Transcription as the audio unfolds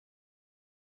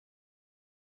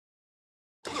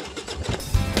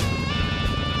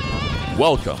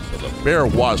Welcome to the Bear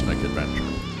Woznick adventure.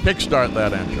 Kickstart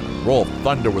that engine and roll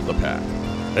thunder with the pack.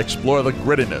 Explore the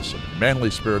grittiness of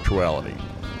manly spirituality.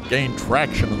 Gain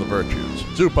traction in the virtues.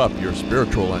 Soup up your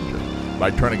spiritual engine by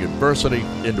turning adversity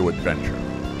into adventure.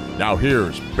 Now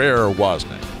here's Bear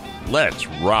Woznick. Let's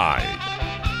ride.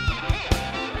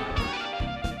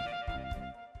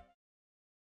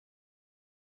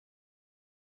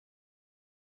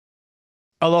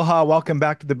 Aloha, welcome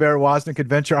back to the Bear Woznick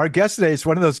Adventure. Our guest today is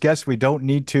one of those guests we don't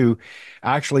need to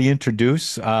actually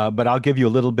introduce, but I'll give you a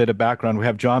little bit of background. We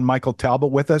have John Michael Talbot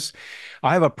with us.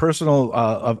 I have a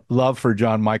personal love for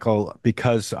John Michael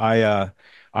because we're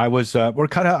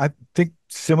kind of, I think,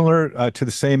 similar to the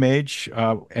same age.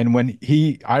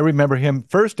 And I remember him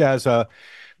first as a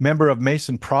member of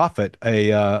Mason Prophet,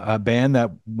 a band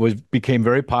that became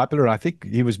very popular. I think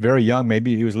he was very young,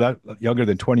 maybe he was younger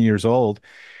than 20 years old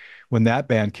when that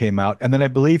band came out. And then I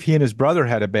believe he and his brother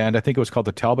had a band. I think it was called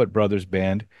the Talbot Brothers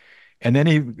Band. And then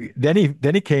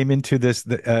he came into this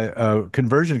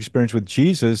conversion experience with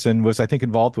Jesus and was, I think,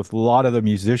 involved with a lot of the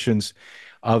musicians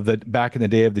of the back in the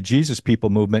day of the Jesus People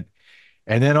movement.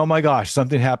 And then, oh my gosh,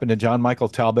 something happened to John Michael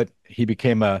Talbot. He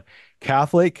became a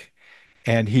Catholic,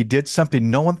 and he did something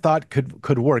no one thought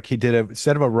could work. He did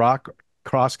instead of a rock,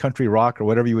 cross country rock, or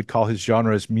whatever you would call his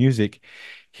genre as music,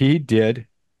 he did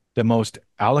the most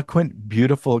eloquent,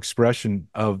 beautiful expression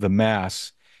of the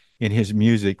Mass in his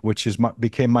music, which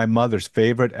became my mother's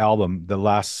favorite album, The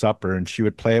Last Supper, and she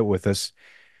would play it with us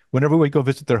whenever we go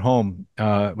visit their home.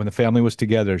 When the family was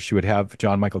together, she would have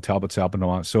John Michael Talbot's album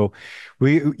on. So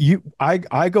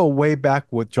I go way back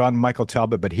with John Michael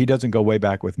Talbot, but he doesn't go way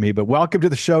back with me. But welcome to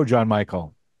the show, John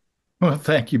Michael. Well,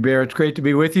 thank you, Bear. It's great to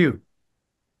be with you.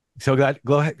 So glad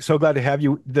to have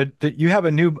you. You have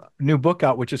a new book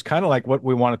out, which is kind of like what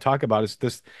we want to talk about. Is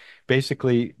this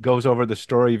basically goes over the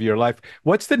story of your life?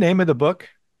 What's the name of the book?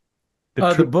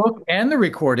 The book and the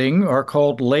recording are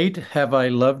called "Late Have I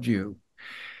Loved You,"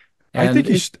 I think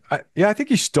and I think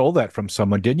you stole that from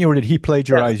someone, didn't you? Or did he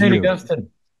plagiarize Saint you? Augustine.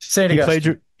 Saint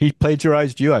Augustine. He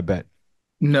plagiarized you, I bet.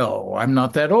 No, I'm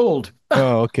not that old.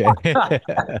 Oh, okay.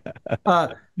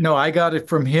 No, I got it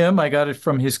from him. I got it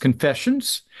from his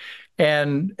confessions,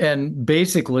 and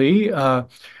basically,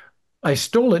 I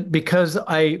stole it because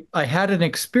I had an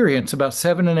experience about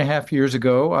 7.5 years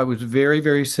ago. I was very,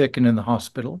 very sick and in the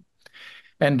hospital.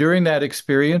 And during that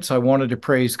experience, I wanted to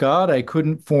praise God. I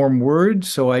couldn't form words,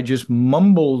 so I just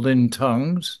mumbled in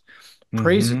tongues,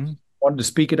 praises, hmm wanted to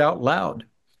speak it out loud.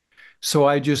 So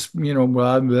I just, kind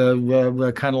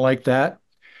of like that.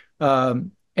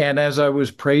 And as I was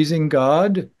praising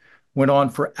God, went on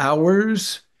for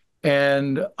hours.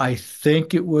 And I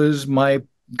think it was my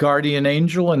guardian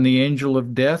angel and the angel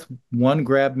of death. One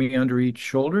grabbed me under each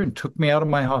shoulder and took me out of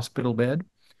my hospital bed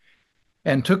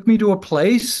and took me to a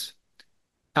place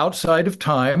outside of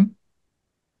time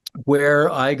where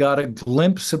I got a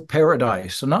glimpse of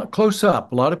paradise. So not close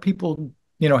up. A lot of people,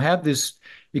 have this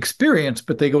experience,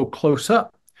 but they go close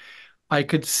up. I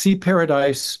could see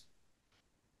paradise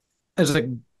as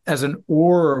an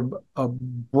orb, a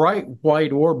bright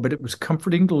white orb, but it was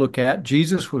comforting to look at.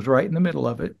 Jesus was right in the middle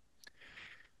of it.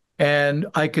 And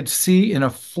I could see in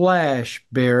a flash,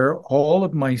 Bear, all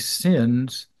of my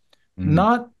sins, hmm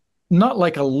not not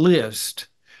like a list,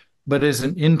 but as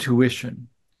an intuition.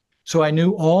 So I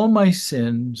knew all my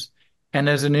sins, and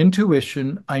as an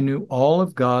intuition, I knew all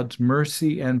of God's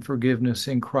mercy and forgiveness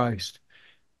in Christ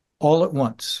all at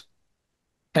once.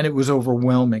 And it was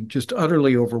overwhelming, just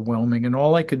utterly overwhelming. And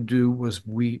all I could do was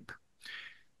weep.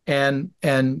 And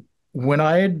when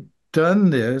I had done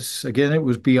this, again, it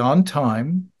was beyond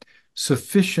time.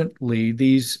 Sufficiently,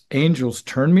 these angels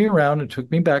turned me around and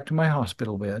took me back to my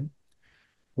hospital bed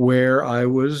where I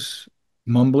was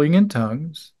mumbling in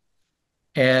tongues.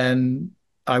 And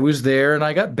I was there and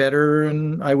I got better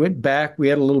and I went back. We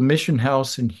had a little mission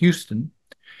house in Houston.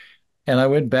 And I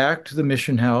went back to the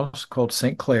mission house called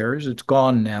St. Clair's. It's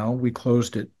gone now. We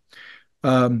closed it.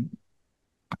 Um,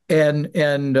 and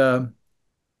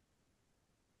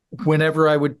whenever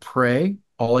I would pray,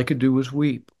 all I could do was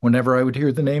weep. Whenever I would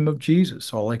hear the name of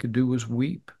Jesus, all I could do was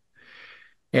weep.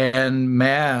 And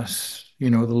Mass,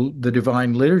 the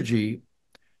divine liturgy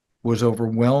was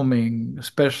overwhelming,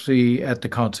 especially at the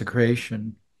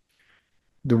consecration.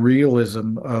 The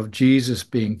realism of Jesus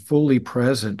being fully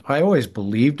present. I always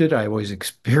believed it, I always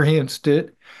experienced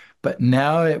it, but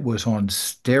now it was on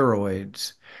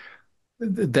steroids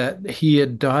that he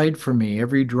had died for me,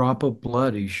 every drop of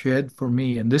blood he shed for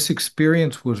me. And this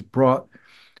experience was brought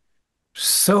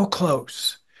so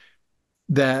close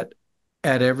that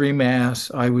at every Mass,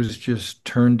 I was just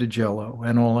turned to jello,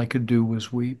 and all I could do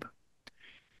was weep.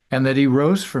 and that he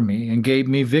rose for me and gave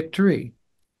me victory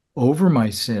over my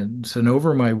sins and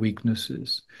over my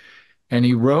weaknesses. And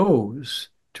he rose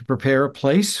to prepare a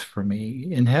place for me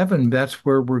in heaven. That's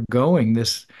where we're going.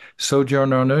 This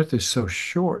sojourn on earth is so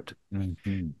short.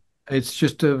 Mm-hmm. It's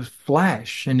just a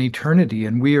flash in eternity,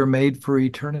 and we are made for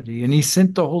eternity. And he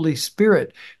sent the Holy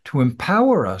Spirit to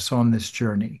empower us on this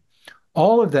journey.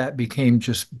 All of that became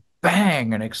just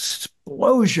bang, an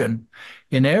explosion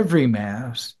in every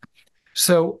mass.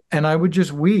 So, and I would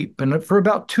just weep. And for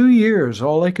about 2 years,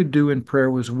 all I could do in prayer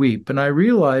was weep. And I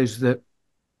realized that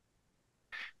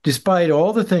despite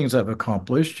all the things I've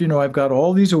accomplished, I've got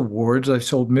all these awards, I've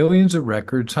sold millions of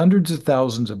records, hundreds of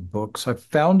thousands of books, I've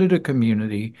founded a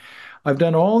community, I've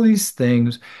done all these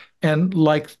things. And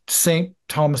like St.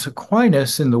 Thomas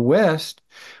Aquinas in the West,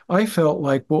 I felt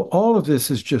like, well, all of this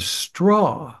is just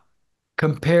straw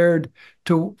compared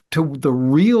to the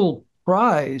real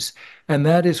prize. And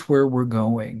that is where we're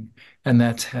going. And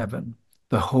that's heaven,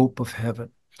 the hope of heaven.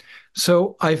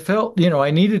 So I felt,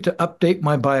 I needed to update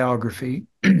my biography,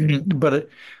 but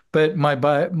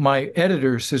my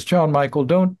editor says, John Michael,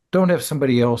 don't have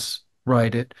somebody else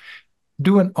write it.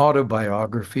 Do an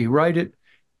autobiography. Write it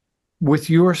with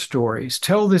your stories.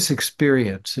 Tell this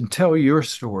experience and tell your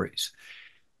stories,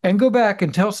 and go back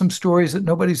and tell some stories that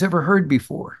nobody's ever heard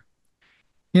before.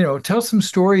 Tell some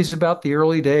stories about the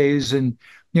early days and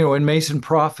in Mason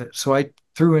Prophet. So I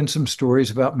threw in some stories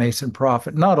about Mason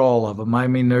Prophet, not all of them. I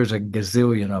mean, there's a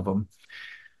gazillion of them.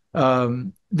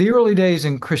 The early days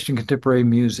in Christian contemporary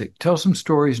music. Tell some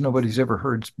stories nobody's ever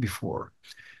heard before.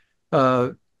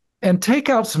 And take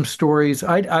out some stories.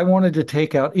 I wanted to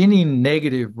take out any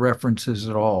negative references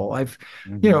at all.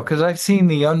 Because I've seen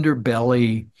the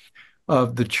underbelly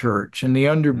of the church and the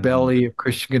underbelly of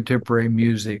Christian contemporary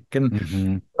music.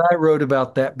 And I wrote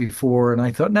about that before, and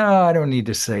I thought, no, I don't need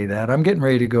to say that. I'm getting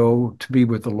ready to go to be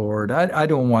with the Lord. I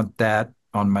don't want that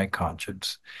on my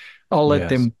conscience. I'll let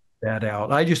them get that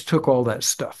out. I just took all that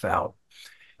stuff out.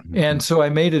 And so I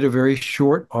made it a very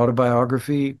short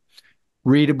autobiography,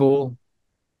 readable,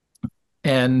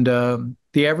 and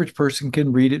the average person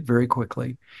can read it very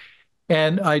quickly.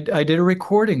 And I did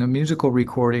a musical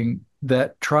recording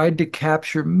that tried to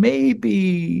capture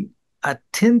maybe a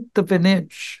tenth of an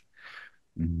inch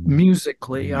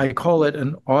musically. I call it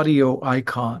an audio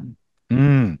icon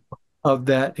of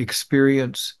that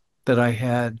experience that I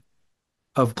had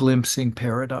of glimpsing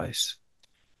paradise.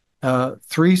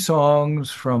 3 songs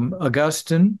from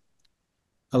Augustine,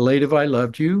 Late Have I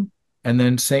Loved You, and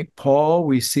then St. Paul,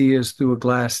 We See As Through a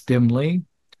Glass Dimly,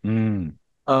 and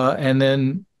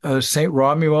then St.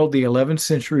 Romuald, the 11th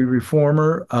century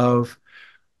reformer of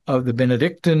the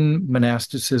Benedictine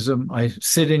monasticism, I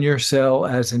Sit in Your Cell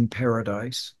as in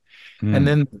Paradise. And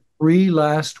then the 3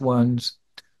 last ones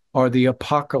are the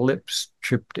Apocalypse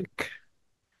triptych,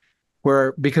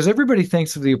 because everybody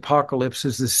thinks of the Apocalypse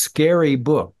as this scary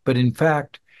book, but in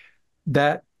fact,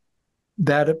 that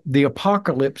the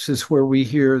Apocalypse is where we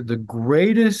hear the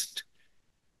greatest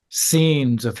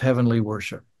scenes of heavenly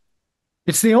worship.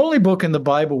 It's the only book in the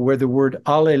Bible where the word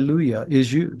Alleluia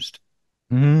is used.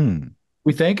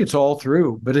 We think it's all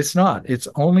through, but it's not. It's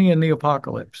only in the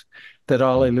Apocalypse that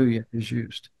Alleluia is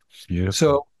used. Beautiful.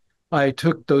 So I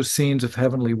took those scenes of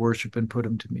heavenly worship and put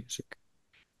them to music.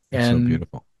 It's so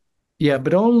beautiful. Yeah,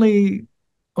 but only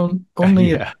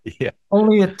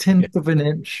a tenth of an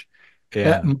inch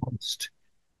at most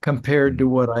compared to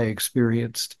what I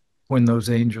experienced when those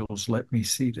angels let me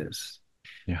see this.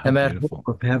 Yeah, and that beautiful.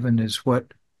 hope of heaven is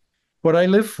what I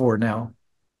live for now.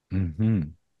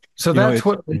 So that's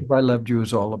what I Loved You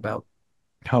is all about.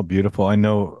 How beautiful.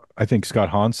 I think Scott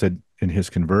Hahn said in his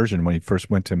conversion, when he first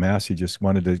went to Mass, he just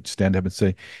wanted to stand up and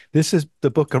say, this is the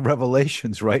book of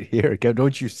Revelations right here.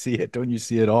 Don't you see it? Don't you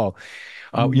see it all?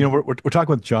 We're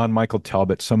talking with John Michael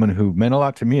Talbot, someone who meant a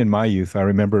lot to me in my youth. I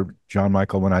remember John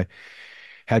Michael when I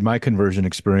had my conversion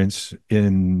experience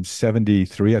in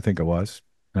 73, I think it was.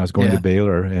 And I was going to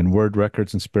Baylor, and Word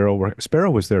Records and Sparrow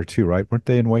was there too, right? Weren't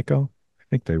they in Waco? I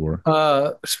think they were.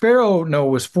 Sparrow,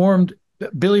 was formed.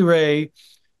 Billy Ray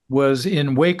was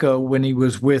in Waco when he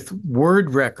was with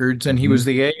Word Records, and he was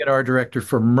the A&R director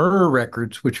for Myrrh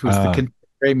Records, which was the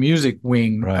contemporary music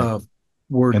wing of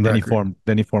Word Records. And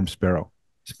then he formed Sparrow.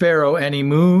 And he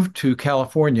moved to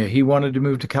California. He wanted to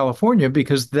move to California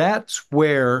because that's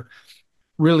where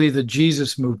really the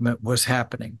Jesus movement was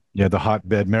happening. Yeah, the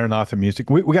hotbed, Maranatha music.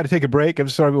 We got to take a break. I'm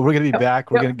sorry, but we're going to be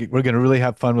back. We're going to really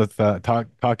have fun with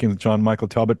talking with John Michael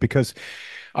Talbot, because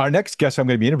our next guest I'm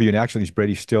going to be interviewing actually is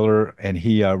Brady Stiller, and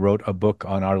he wrote a book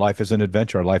on our life as an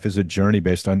adventure, our life as a journey,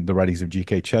 based on the writings of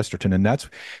G.K. Chesterton, and that's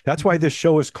why this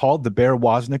show is called The Bear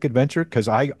Woznick Adventure, because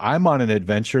I'm on an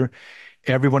adventure.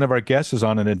 Every one of our guests is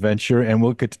on an adventure, and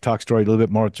we'll get to talk story a little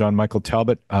bit more with John Michael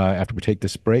Talbot after we take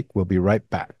this break. We'll be right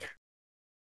back.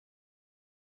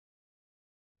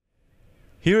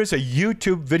 Here is a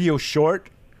YouTube video short,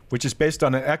 which is based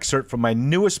on an excerpt from my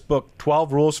newest book,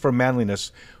 12 Rules for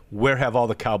Manliness, Where Have All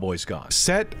the Cowboys Gone?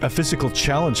 Set a physical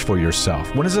challenge for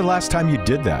yourself. When is the last time you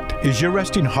did that? Is your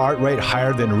resting heart rate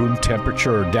higher than room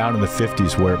temperature or down in the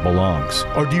 50s where it belongs?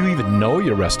 Or do you even know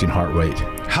your resting heart rate?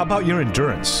 How about your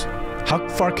endurance? How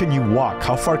far can you walk?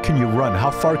 How far can you run?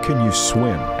 How far can you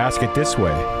swim? Ask it this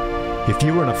way. If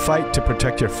you were in a fight to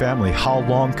protect your family, how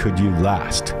long could you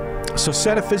last? So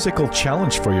set a physical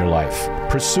challenge for your life.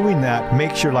 Pursuing that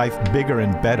makes your life bigger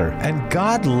and better. And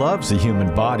God loves the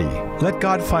human body. Let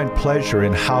God find pleasure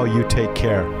in how you take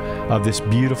care of this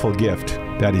beautiful gift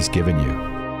that He's given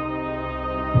you.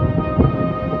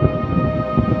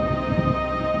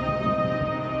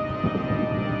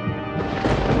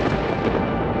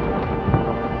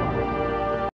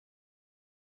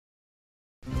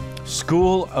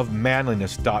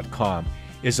 SchoolofManliness.com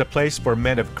is a place for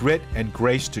men of grit and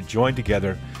grace to join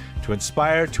together, to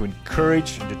inspire, to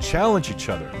encourage, and to challenge each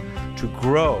other to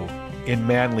grow in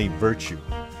manly virtue.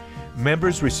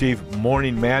 Members receive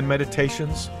morning man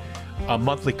meditations, a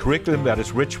monthly curriculum that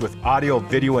is rich with audio,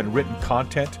 video, and written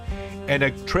content, and a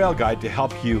trail guide to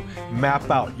help you map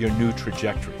out your new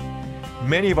trajectory.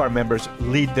 Many of our members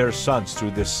lead their sons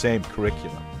through this same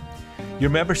curriculum. Your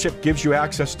membership gives you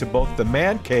access to both the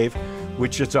Man Cave,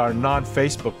 which is our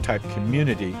non-Facebook type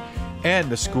community, and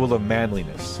the School of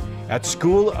Manliness at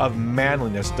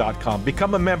schoolofmanliness.com.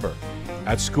 Become a member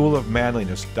at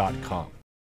schoolofmanliness.com.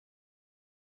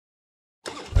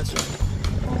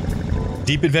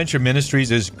 Deep Adventure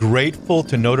Ministries is grateful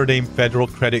to Notre Dame Federal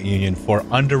Credit Union for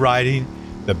underwriting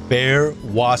the Bear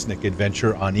Woznick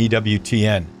Adventure on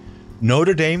EWTN.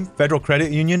 Notre Dame Federal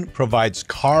Credit Union provides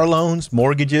car loans,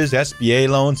 mortgages, SBA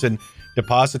loans, and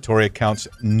depository accounts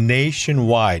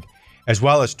nationwide, as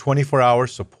well as 24-hour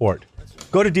support.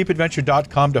 Go to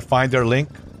deepadventure.com to find their link,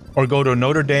 or go to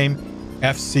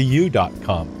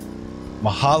NotreDameFCU.com.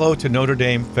 Mahalo to Notre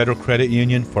Dame Federal Credit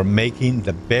Union for making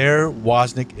the Bear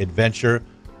Woznick Adventure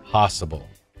possible.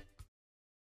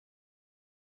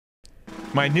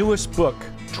 My newest book,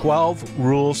 12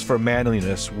 Rules for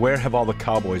Manliness, Where Have All the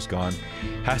Cowboys Gone?,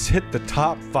 has hit the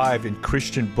top 5 in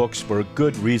Christian books for a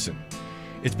good reason.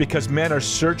 It's because men are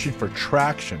searching for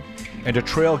traction and a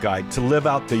trail guide to live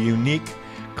out the unique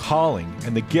calling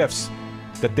and the gifts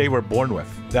that they were born with,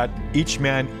 that each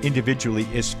man individually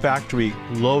is factory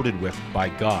loaded with by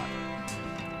God.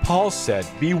 Paul said,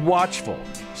 "Be watchful,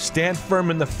 stand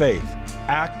firm in the faith,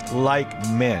 act like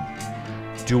men,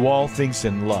 do all things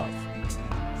in love."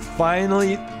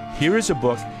 Finally, here is a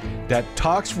book that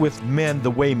talks with men the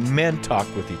way men talk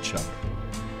with each other.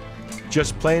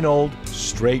 Just plain old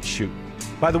straight shooting.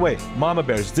 By the way, Mama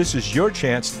Bears, this is your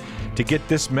chance to get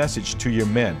this message to your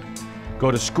men. Go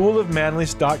to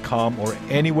schoolofmanliness.com or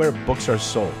anywhere books are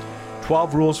sold.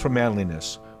 12 Rules for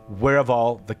Manliness. Where have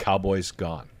all the cowboys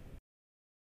gone?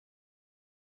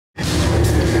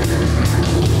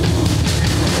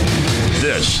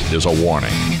 This is a warning.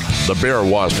 The Bear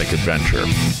Woznick Adventure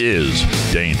is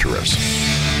dangerous.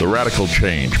 The radical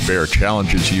change Bear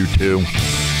challenges you to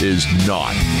is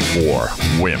not for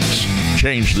wimps.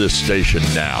 Change this station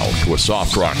now to a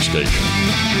soft rock station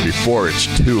before it's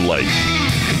too late.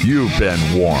 You've been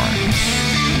warned.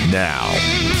 Now,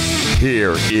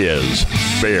 here is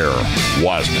Bear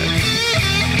Woznick.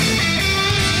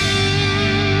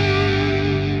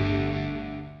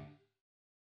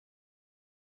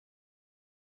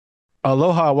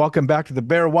 Aloha, welcome back to the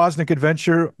Bear Woznick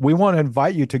Adventure. We want to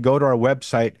invite you to go to our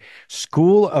website,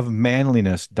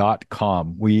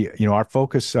 schoolofmanliness.com. Our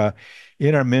focus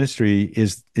in our ministry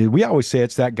is, we always say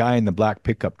it's that guy in the black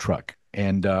pickup truck.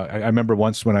 And I remember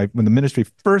once when the ministry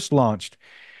first launched,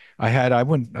 I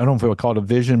don't know if I would call it a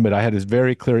vision, but I had this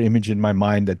very clear image in my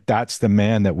mind that that's the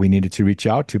man that we needed to reach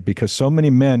out to, because so many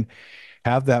men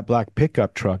have that black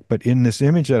pickup truck. But in this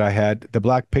image that I had, the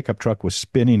black pickup truck was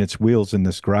spinning its wheels in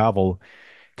this gravel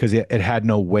because it had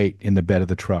no weight in the bed of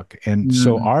the truck. And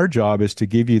so our job is to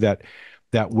give you that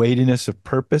weightiness of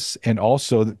purpose. And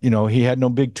also, he had no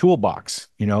big toolbox,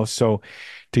 so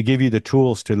to give you the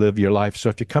tools to live your life. So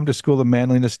if you come to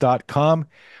schoolofmanliness.com,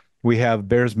 We have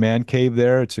Bear's Man Cave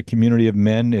there. It's a community of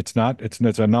men. It's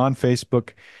a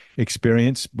non-Facebook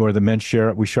experience where the men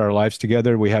we share our lives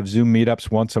together. We have Zoom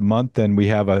meetups once a month, and we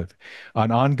have an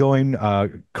ongoing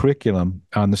curriculum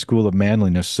on the School of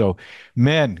Manliness. So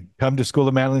men, come to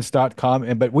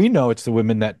schoolofmanliness.com. But we know it's the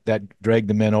women that drag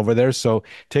the men over there. So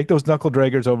take those knuckle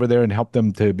draggers over there and help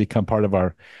them to become part of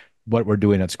what we're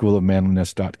doing at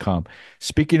schoolofmanliness.com.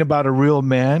 Speaking about a real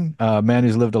man, a man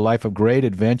who's lived a life of great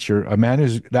adventure, a man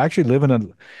who's actually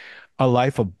living a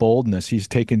life of boldness. He's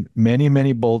taken many,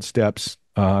 many bold steps.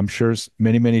 I'm sure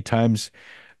many, many times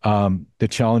the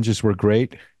challenges were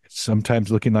great, sometimes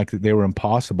looking like they were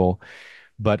impossible.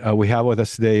 But we have with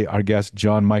us today our guest,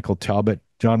 John Michael Talbot.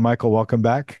 John Michael, welcome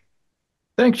back.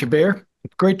 Thanks, you, Bear.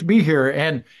 It's great to be here.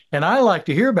 And I like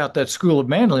to hear about that school of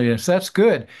manliness. That's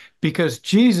good because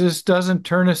Jesus doesn't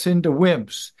turn us into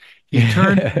wimps. He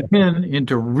turns men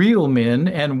into real men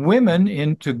and women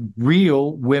into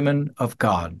real women of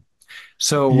God.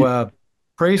 So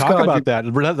praise God. Talk about that.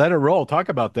 Let it roll. Talk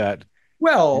about that.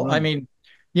 Well, I mean,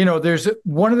 there's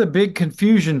one of the big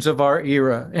confusions of our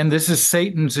era, and this is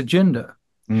Satan's agenda,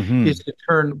 is to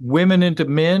turn women into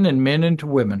men and men into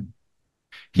women.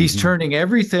 He's turning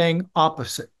everything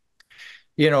opposite,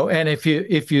 and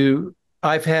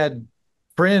I've had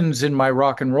friends in my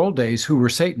rock and roll days who were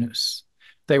Satanists.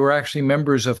 They were actually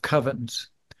members of covens.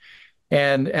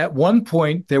 And at one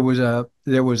point there was a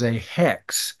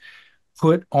hex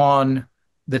put on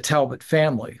the Talbot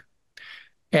family.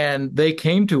 And they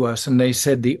came to us and they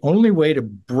said, the only way to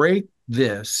break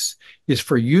this is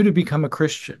for you to become a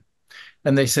Christian.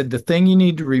 And they said, the thing you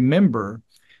need to remember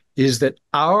is that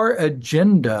our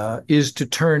agenda is to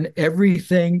turn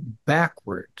everything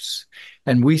backwards.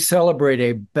 And we celebrate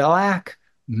a black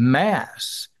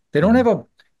mass. They don't have a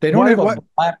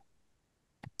black.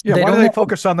 Yeah, why do they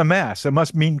focus on the mass? It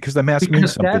must mean because the mass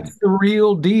means something. That's the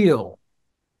real deal.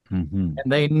 And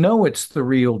they know it's the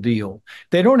real deal.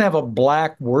 They don't have a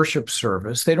black worship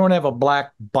service. They don't have a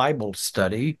black Bible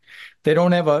study. They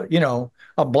don't have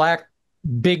a black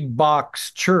big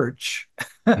box church.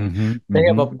 They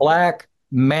have a black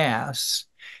mass.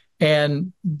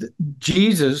 And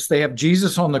they have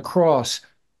Jesus on the cross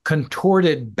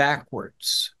contorted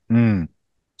backwards.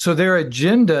 So their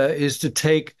agenda is to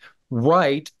take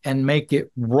right and make it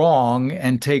wrong,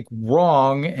 and take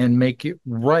wrong and make it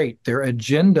right. Their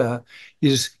agenda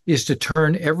is to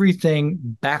turn everything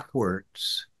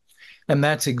backwards. And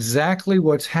that's exactly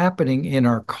what's happening in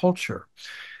our culture.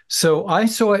 So I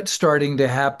saw it starting to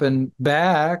happen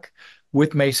back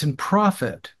with Mason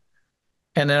Prophet.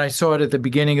 And then I saw it at the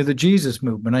beginning of the Jesus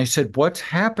movement. I said, what's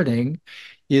happening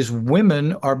is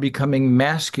women are becoming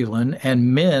masculine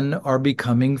and men are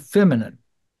becoming feminine.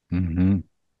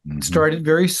 It started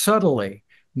very subtly.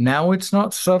 Now it's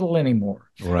not subtle anymore.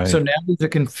 Right. So now there's a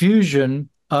confusion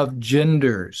of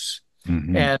genders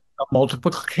and a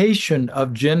multiplication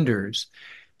of genders.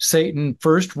 Satan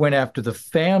first went after the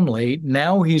family.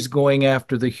 Now he's going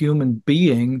after the human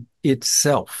being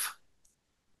itself.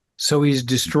 So he's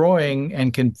destroying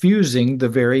and confusing the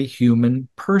very human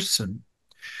person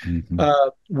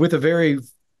with a very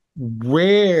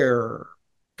rare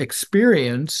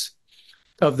experience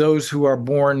of those who are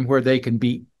born where they can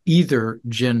be either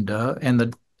gender, and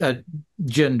the Right.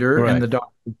 and the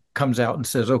doctor comes out and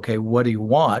says, "Okay, what do you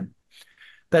want?"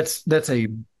 That's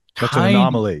an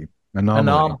anomaly.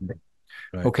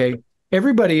 Right. Okay,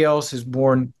 everybody else is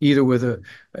born either with a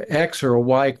X or a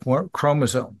Y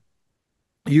chromosome.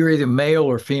 You're either male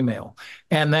or female,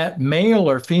 and that male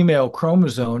or female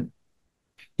chromosome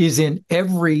is in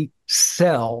every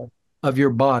cell of your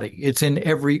body. It's in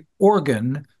every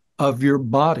organ of your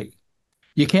body.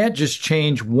 You can't just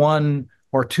change one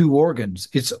or two organs.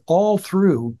 It's all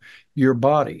through your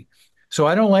body. So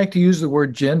I don't like to use the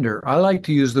word gender. I like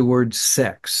to use the word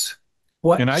sex.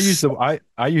 And I use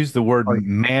the word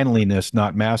manliness,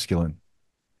 not masculine.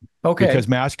 Okay. Because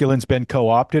masculine's been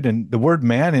co-opted, and the word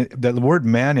man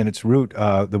in its root,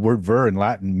 the word vir in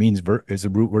Latin is a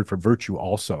root word for virtue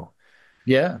also.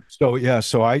 Yeah.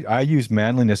 So I use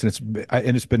manliness, and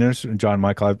it's been interesting, John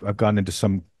Michael. I've gone into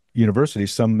some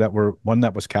universities, one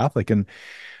that was Catholic, and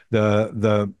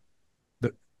the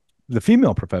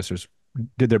female professors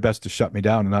did their best to shut me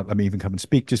down and not let me even come and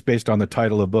speak, just based on the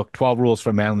title of the book, 12 Rules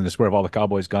for Manliness, where have all the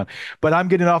cowboys gone? But I'm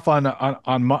getting off on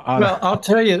well, I'll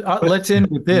tell you, let's end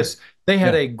with this. They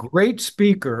had a great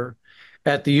speaker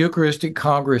at the Eucharistic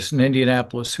Congress in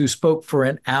Indianapolis who spoke for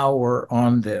an hour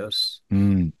on this.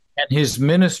 And his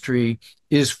ministry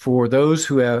is for those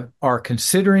who are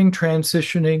considering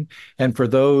transitioning and for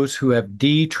those who have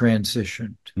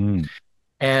detransitioned.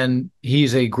 And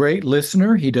he's a great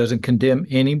listener. He doesn't condemn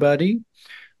anybody.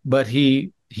 but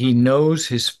he knows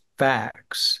his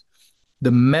facts,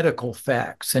 the medical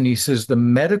facts, and he says the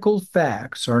medical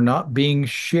facts are not being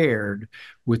shared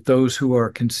with those who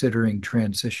are considering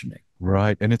transitioning.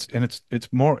 Right. And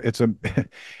it's more it's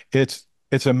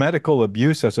a medical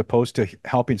abuse as opposed to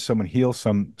helping someone heal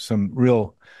some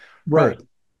real Right. hurt.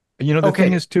 You know, the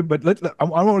thing Okay. is too, but I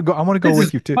want to go This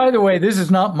is, with you too. by the way, this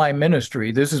is not my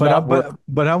ministry. This is not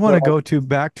But I want where to go to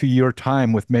back to your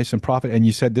time with Mason Prophet, and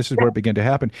you said this is where it began to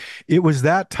happen. It was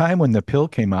that time when the pill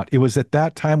came out. It was at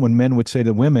that time when men would say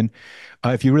to women,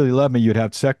 "If you really love me, you'd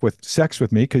have sex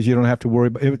with me because you don't have to worry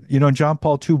about it." You know, and John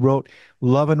Paul II wrote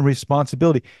love and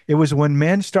responsibility. It was when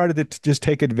men started to just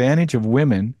take advantage of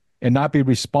women and not be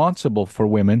responsible for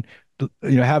women,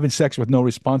 you know, having sex with no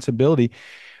responsibility,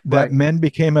 that right. men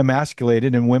became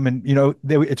emasculated and women, you know,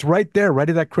 it's right there, right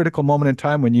at that critical moment in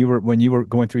time when you were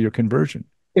going through your conversion.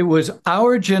 It was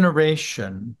our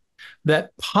generation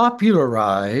that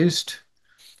popularized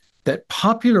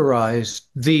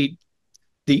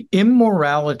the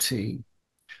immorality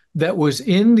that was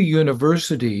in the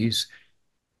universities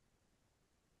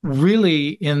really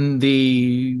in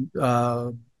the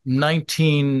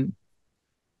 19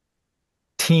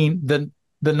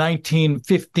 the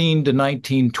 1915 to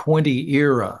 1920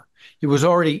 era. It was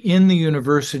already in the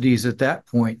universities at that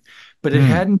point, but it Mm,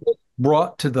 hadn't been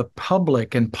brought to the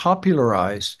public and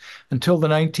popularized until the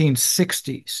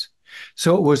 1960s.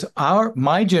 So it was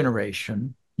my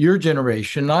generation, your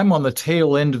generation, I'm on the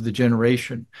tail end of the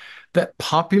generation that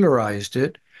popularized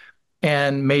it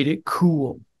and made it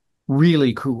cool,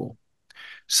 really cool.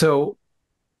 So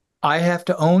I have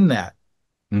to own that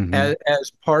hmm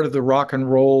as part of the rock and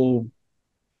roll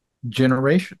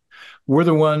generation. We're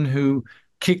the one who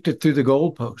kicked it through the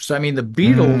goalposts. I mean, the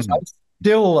Beatles, I mm,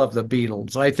 still love the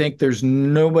Beatles. I think there's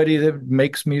nobody that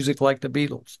makes music like the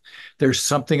Beatles. There's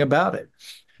something about it.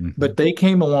 hmm But they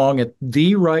came along at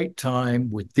the right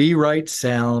time with the right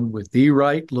sound, with the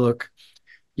right look.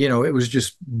 You know, it was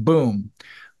just boom.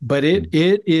 But it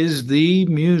is the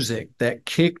music that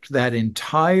kicked that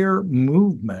entire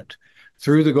movement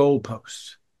through the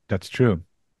goalposts That's true.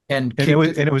 and And it kicked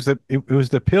was it. it was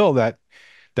the pill that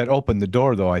opened the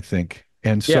door, though, I think.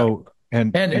 And Yeah. so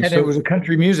and And it so was a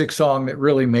country music song that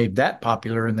really made that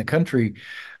popular in the country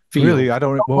really, field. I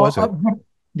don't. What Uh, was uh, it?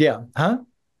 yeah, huh?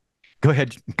 Go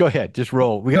ahead. Go ahead. Just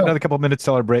roll. We got No. another couple of minutes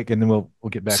till our break, and then we'll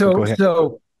get back. But go So ahead.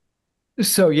 so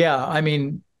so yeah, I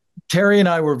mean, Terry and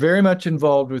I were very much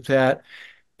involved with that.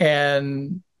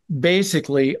 And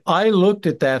basically, I looked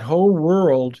at that whole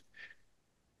world.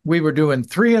 We were doing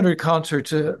 300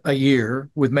 concerts a year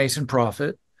with Mason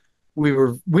Prophet. We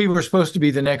were supposed to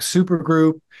be the next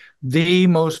supergroup, the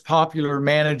most popular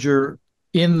manager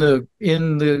in the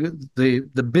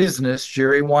business.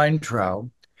 Jerry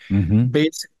Weintraub Hmm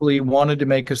basically wanted to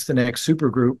make us the next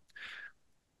supergroup.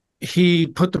 He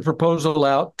put the proposal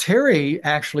out. Terry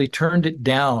actually turned it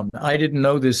down. I didn't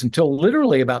know this until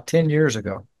literally about 10 years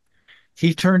ago.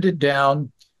 He turned it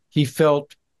down. He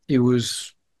felt it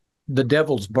was the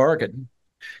devil's bargain,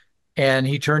 and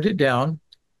he turned it down.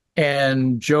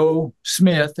 And Joe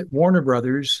Smith at Warner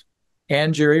Brothers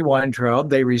and Jerry Weintraub,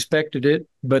 they respected it,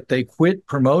 but they quit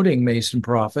promoting Mason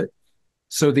Prophet.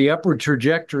 So the upward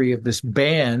trajectory of this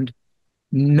band,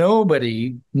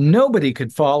 nobody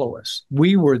could follow us.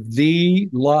 We were the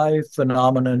live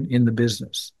phenomenon in the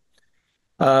business.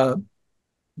 Uh,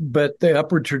 but the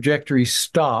upward trajectory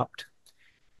stopped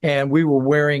and we were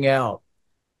wearing out.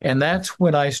 And that's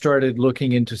when I started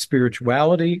looking into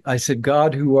spirituality. I said,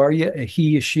 God, who are you? A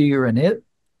he, a she, or an it?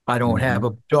 I don't have hmm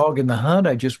a dog in the hunt.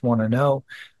 I just want to know.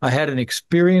 I had an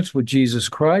experience with Jesus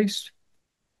Christ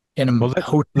in Well, a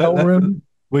hotel room.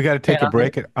 we got to And take a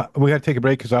break. We got to take a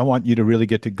break because I want you to really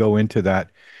get to go into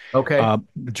that. okay,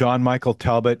 John Michael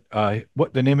Talbot.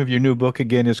 What the name of your new book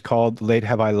again is called? Late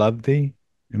Have I Loved Thee?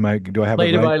 Do I have it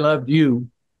late have right? I loved you.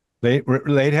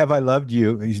 Late Have I Loved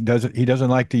You. He doesn't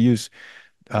like to use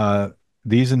uh,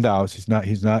 these and thous.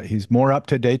 He's more up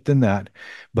to date than that.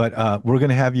 But we're going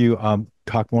to have you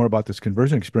talk more about this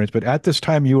conversion experience. But at this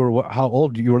time, you were how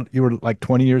old? You were like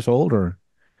 20 years old, or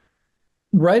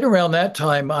Right around that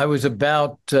time, I was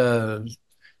about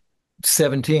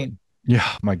 17.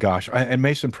 yeah, my gosh. And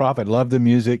Mason Prophet loved the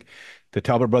music, the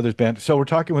Talbot Brothers Band. So we're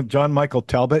talking with John Michael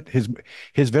Talbot.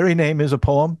 His very name is a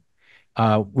poem.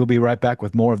 We'll be right back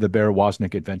with more of the Bear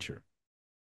Woznick adventure.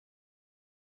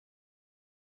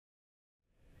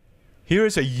 Here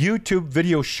is a YouTube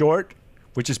video short,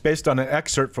 which is based on an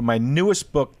excerpt from my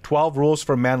newest book, 12 Rules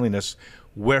for Manliness,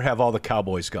 Where Have All the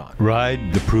Cowboys Gone?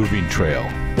 Ride the Proving Trail.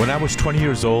 When I was 20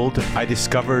 years old, I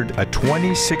discovered a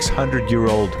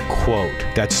 2,600-year-old quote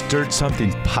that stirred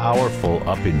something powerful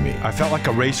up in me. I felt like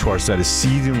a racehorse that is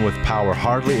seething with power,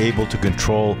 hardly able to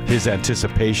control his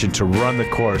anticipation to run the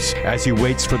course as he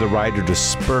waits for the rider to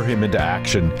spur him into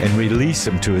action and release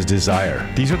him to his desire.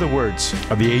 These are the words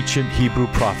of the ancient Hebrew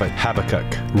prophet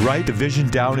Habakkuk. Write the vision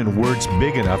down in words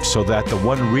big enough so that the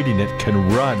one reading it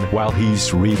can run while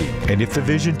he's reading. And if the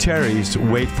vision tarries,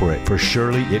 wait for it, for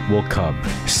surely it will come.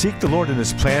 Seek the Lord in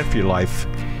His plan for your life,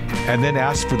 and then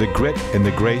ask for the grit and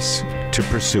the grace to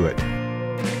pursue it.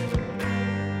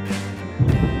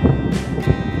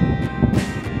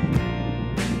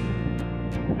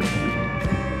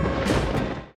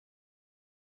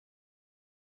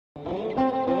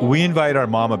 We invite our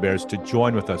mama bears to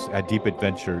join with us at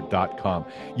deepadventure.com.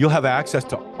 You'll have access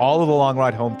to all of the Long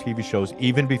Ride Home TV shows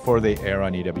even before they air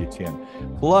on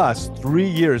EWTN, plus 3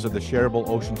 years of the shareable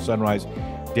Ocean Sunrise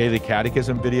Daily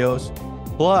Catechism videos,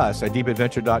 plus at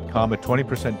deepadventure.com a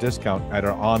 20% discount at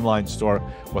our online store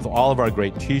with all of our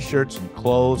great t-shirts and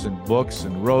clothes and books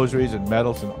and rosaries and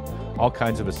medals and all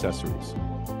kinds of accessories.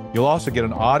 You'll also get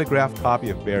an autographed copy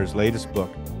of Bear's latest book,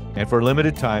 and for a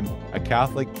limited time, a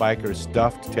Catholic biker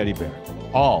stuffed teddy bear,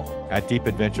 all at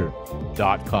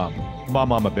deepadventure.com. Come on,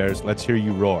 Mama Bears, let's hear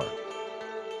you roar.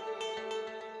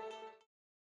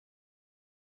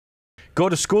 Go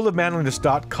to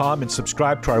schoolofmanliness.com and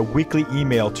subscribe to our weekly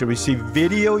email to receive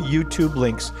video YouTube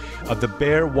links of the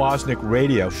Bear Woznick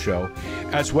radio show,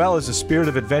 as well as the Spirit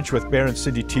of Adventure with Bear and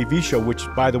Cindy TV show, which,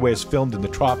 by the way, is filmed in the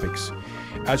tropics,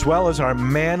 as well as our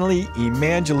manly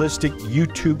evangelistic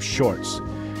YouTube shorts.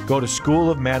 Go to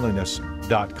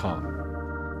schoolofmanliness.com.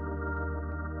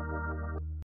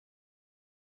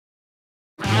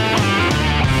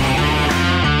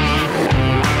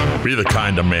 Be the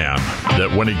kind of man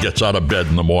that when he gets out of bed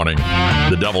in the morning,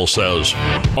 the devil says,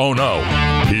 "Oh no,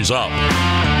 he's up."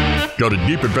 Go to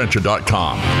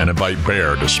deepadventure.com and invite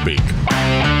Bear to speak.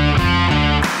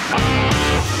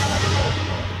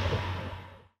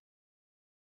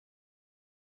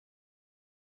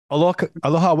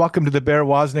 Aloha, welcome to the Bear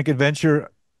Woznick Adventure.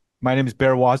 My name is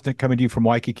Bear Woznick, coming to you from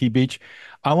Waikiki Beach.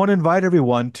 I want to invite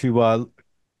everyone to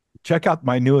check out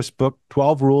my newest book,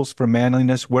 12 Rules for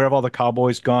Manliness, Where Have All the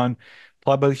Cowboys Gone?,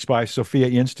 published by Sophia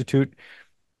Institute.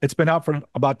 It's been out for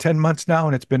about 10 months now,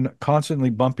 and it's been constantly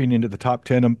bumping into the top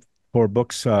 10 for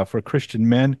books for Christian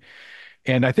men.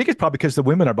 And I think it's probably because the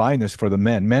women are buying this for the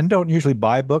men. Men don't usually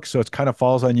buy books, so it kind of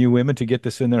falls on you women to get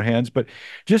this in their hands. But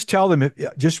just tell them,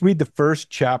 just read the first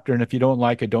chapter, and if you don't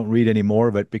like it, don't read any more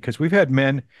of it. Because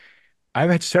I've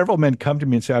had several men come to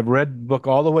me and say, I've read the book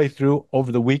all the way through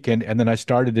over the weekend, and then I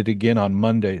started it again on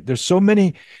Monday. There's so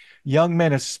many young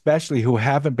men, especially, who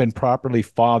haven't been properly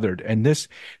fathered. And this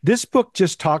book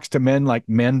just talks to men like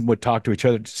men would talk to each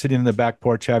other, sitting in the back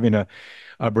porch having a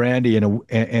brandy and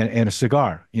a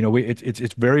cigar. You know,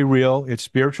 it's very real. It's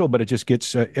spiritual, but it just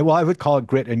gets, well, I would call it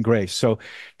grit and grace. So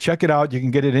check it out. You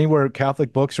can get it anywhere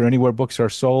Catholic books or anywhere books are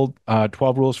sold.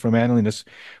 12 Rules for Manliness,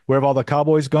 Where Have All the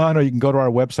Cowboys Gone? Or you can go to our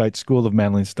website,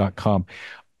 schoolofmanliness.com.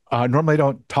 Normally I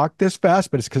don't talk this fast,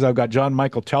 but it's because I've got John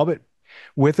Michael Talbot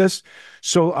with us.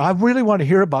 So I really want to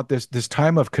hear about this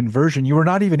time of conversion. You were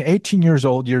not even 18 years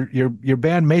old. Your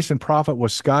band Mason Prophet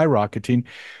was skyrocketing.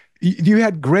 You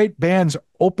had great bands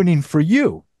opening for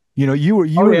you. You know, you were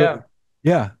yeah.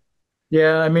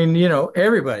 Yeah, I mean, you know,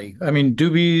 everybody. I mean,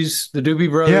 Doobies, the Doobie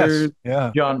Brothers,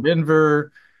 yes, John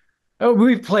Denver. Oh,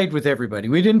 we've played with everybody.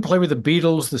 We didn't play with the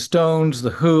Beatles, the Stones, the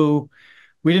Who.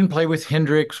 We didn't play with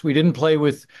Hendrix. We didn't play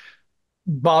with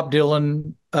Bob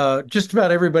Dylan. Just about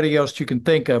everybody else you can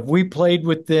think of. We played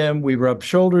with them. We rubbed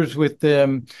shoulders with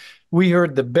them. We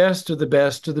heard the best of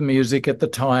the music at the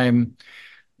time.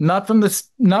 Not from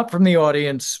the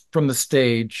audience, from the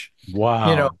stage. Wow.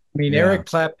 You know, I mean, Yeah. Eric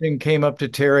Clapton came up to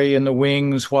Terry in the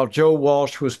wings while Joe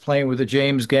Walsh was playing with the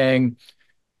James Gang,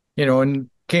 you know,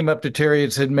 and came up to Terry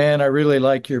and said, "Man, I really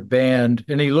like your band."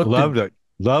 And he Loved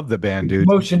the band, dude.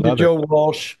 motioned to Love Joe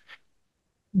Walsh,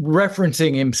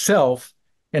 referencing himself,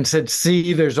 and said,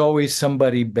 "See, there's always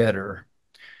somebody better."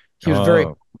 He was very,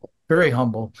 very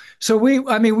humble. So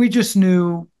we just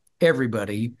knew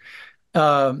everybody.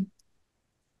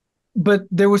 But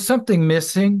there was something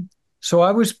missing. So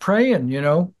I was praying, you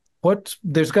know,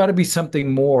 there's got to be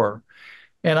something more.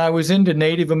 And I was into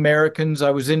Native Americans. I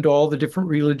was into all the different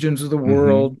religions of the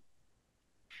world.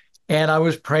 And I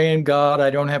was praying, God,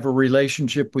 I don't have a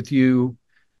relationship with you.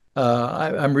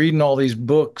 I'm reading all these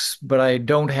books, but I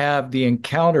don't have the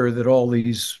encounter that all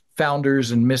these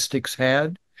founders and mystics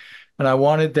had. And I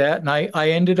wanted that. And I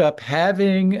ended up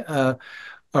having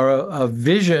a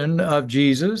vision of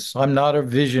Jesus. I'm not a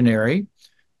visionary,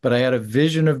 but I had a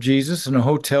vision of Jesus in a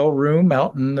hotel room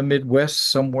out in the Midwest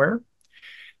somewhere.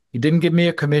 He didn't give me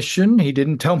a commission. He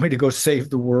didn't tell me to go save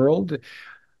the world.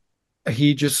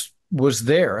 He just was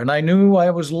there. And I knew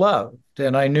I was loved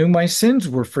and I knew my sins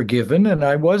were forgiven. And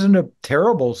I wasn't a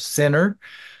terrible sinner.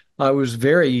 I was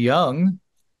very young.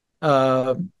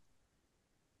 Uh,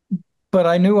 but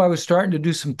I knew I was starting to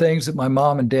do some things that my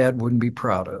mom and dad wouldn't be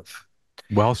proud of.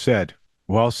 Well said.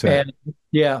 Well said. And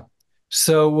yeah,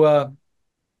 so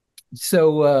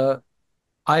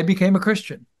I became a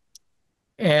Christian,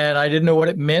 and I didn't know what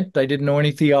it meant. I didn't know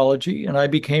any theology, and I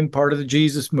became part of the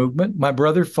Jesus movement. My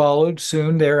brother followed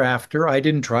soon thereafter. I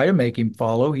didn't try to make him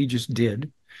follow; he just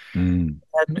did, Mm.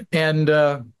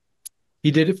 and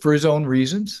he did it for his own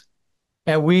reasons.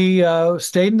 And we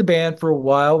stayed in the band for a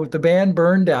while, but the band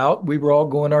burned out. We were all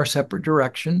going our separate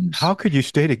directions. How could you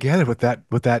stay together with that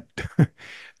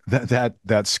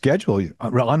that schedule,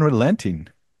 unrelenting?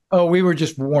 Oh, we were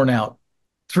just worn out.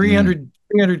 Mm.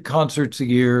 300 concerts a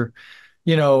year,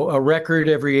 a record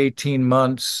every 18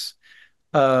 months.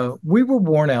 We were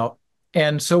worn out.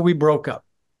 And so we broke up.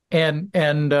 And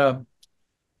uh,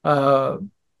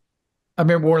 I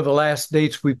remember one of the last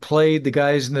dates we played, the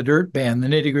guys in the dirt band, the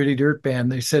Nitty Gritty Dirt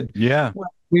Band, they said, Yeah.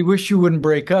 well, we wish you wouldn't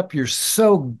break up. You're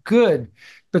so good.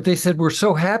 But they said, we're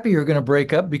so happy you're going to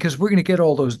break up because we're going to get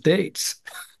all those dates.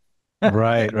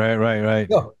 Right, right, right, right.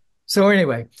 So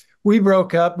anyway, we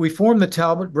broke up. We formed the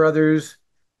Talbot Brothers,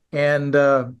 and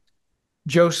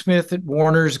Joe Smith at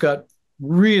Warner's got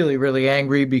really, really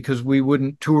angry because we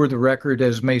wouldn't tour the record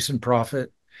as Mason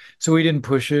Prophet. So we didn't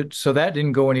push it. So that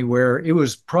didn't go anywhere. It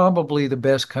was probably the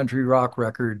best country rock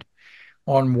record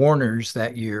on Warner's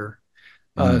that year.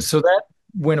 Mm. So that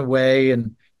went away.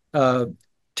 And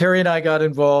Terry and I got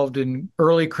involved in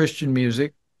early Christian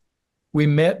music. We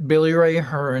met Billy Ray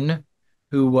Hearn,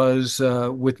 who was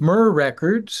with Myrrh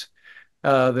Records,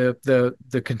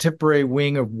 the contemporary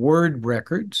wing of Word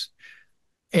Records,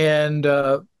 and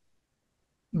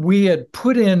we had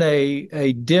put in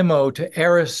a demo to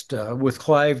Arista with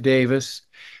Clive Davis.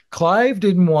 Clive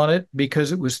didn't want it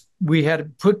because we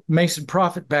had put Mason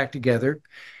Prophet back together,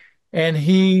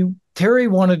 and Terry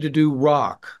wanted to do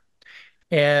rock.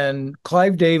 And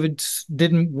Clive Davis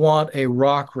didn't want a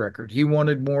rock record. He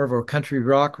wanted more of a country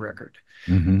rock record.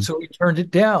 Hmm. So he turned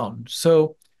it down.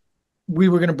 So we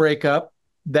were going to break up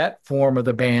that form of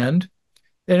the band.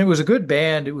 And it was a good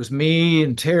band. It was me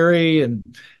and Terry and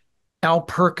Al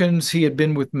Perkins. He had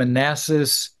been with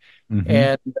Manassas, Hmm.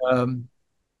 and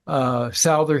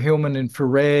Souther Hillman and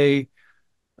Foray.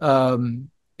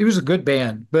 It was a good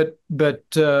band. But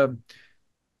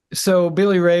so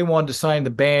Billy Ray wanted to sign the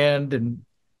band and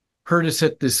heard us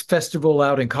at this festival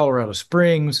out in Colorado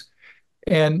Springs.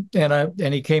 And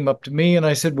he came up to me and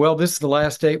I said, well, this is the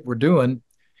last date we're doing.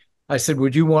 I said,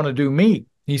 would you want to do me?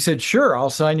 He said, sure, I'll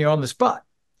sign you on the spot.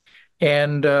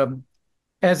 And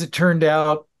as it turned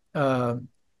out,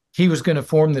 he was going to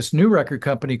form this new record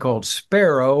company called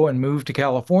Sparrow and move to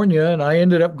California. And I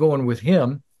ended up going with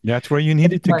him. That's where you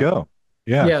needed to go.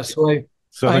 Yeah. Yeah. So I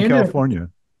Southern ended up, California.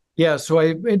 yeah. So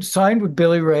I signed with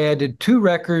Billy Ray. I did 2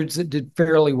 records that did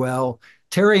fairly well.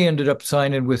 Terry ended up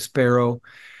signing with Sparrow.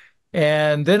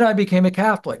 And then I became a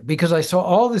Catholic because I saw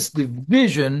all this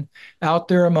division out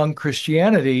there among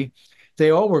Christianity. They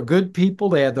all were good people.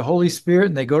 They had the Holy Spirit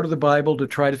and they go to the Bible to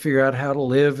try to figure out how to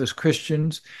live as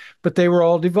Christians, but they were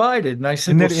all divided. And I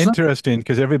said, Isn't well, that interesting?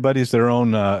 Because everybody's their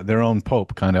own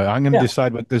pope, kind of. I'm going to yeah,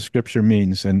 decide what this scripture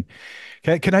means. And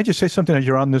can I just say something as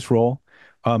you're on this roll?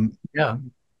 yeah.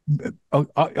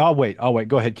 I'll wait. I'll wait.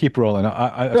 Go ahead. Keep rolling.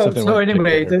 I have something I So want to take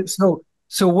anyway, here.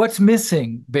 so what's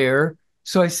missing, Bear?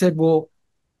 So I said, well,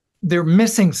 they're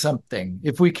missing something.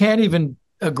 If we can't even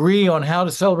agree on how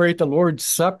to celebrate the Lord's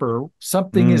Supper,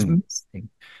 something is Mm. missing.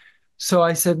 So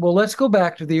I said, well, let's go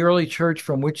back to the early church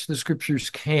from which the scriptures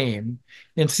came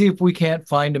and see if we can't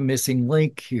find a missing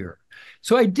link here.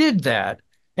 So I did that.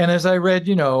 And as I read,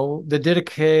 the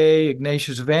Didache,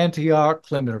 Ignatius of Antioch,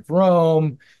 Clement of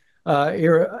Rome,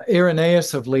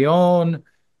 Irenaeus of Lyon,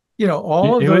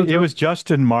 all of those. It was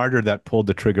Justin Martyr that pulled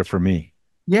the trigger for me,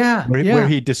 Yeah, where yeah.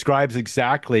 he describes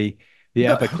exactly the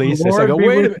The epiclesis. I Lord go, be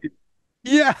wait a with minute. you.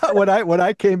 Yeah, when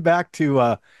I came back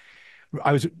to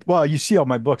you see all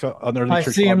my books on early I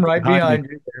church see him fathers right behind me. behind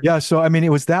you there. Yeah, so I mean, it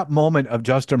was that moment of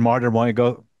Justin Martyr wanting to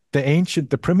go.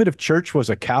 The primitive church was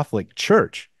a Catholic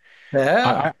church.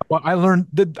 Yeah, I learned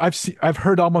that I've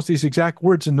heard almost these exact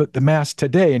words in the Mass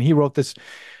today, and he wrote this,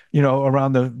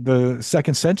 around the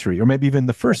second century or maybe even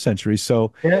the first century.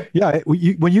 So, yeah. yeah,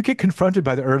 when you get confronted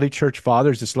by the early church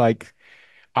fathers, it's like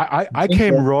I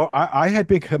came raw. I had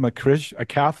become a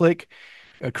Catholic,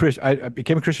 a Chris. I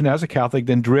became a Christian as a Catholic,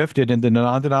 then drifted into the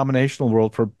non-denominational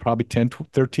world for probably 10,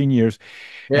 13 years.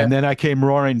 Yeah, And then I came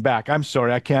roaring back. I'm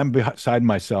sorry, I can't be beside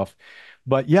myself.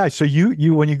 But yeah, so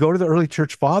when you go to the early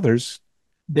church fathers,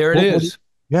 there it what is,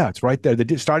 yeah, it's right there.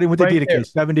 Starting with the right Didache, there.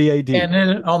 70 AD. And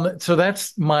then so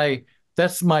that's my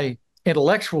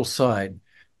intellectual side.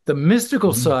 The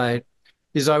mystical Mhm. side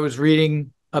is I was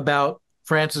reading about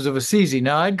Francis of Assisi.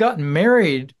 Now I'd gotten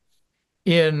married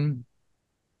in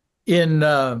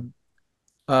Mason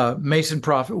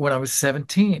Prophet when I was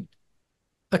 17,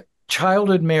 a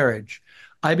childhood marriage.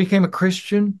 I became a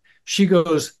Christian. She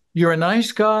goes, "You're a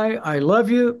nice guy. I love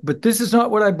you, but this is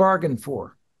not what I bargained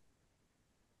for.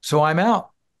 So I'm out."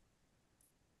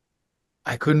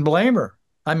 I couldn't blame her.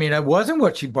 I mean, it wasn't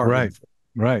what she Right, bargained for.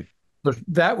 right. But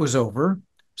that was over.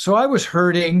 So I was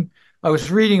hurting. I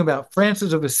was reading about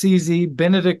Francis of Assisi,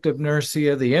 Benedict of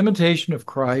Nursia, the Imitation of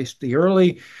Christ, the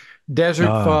early Desert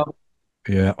Ah, Father.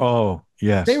 yeah. Oh, They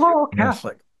yes, were all yes,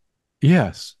 Catholic.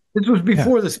 yes. This was Yeah,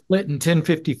 before the split in yeah.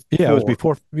 It was 1054.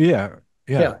 before. Yeah,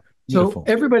 yeah. Yeah. So Beautiful.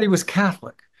 everybody was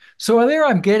Catholic. So there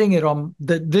I'm getting it on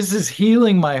that this is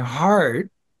healing my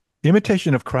heart.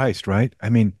 Imitation of Christ, right? I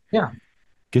mean, Yeah.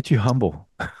 get you humble.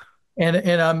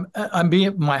 And I'm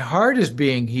being my heart is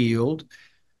being healed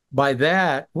by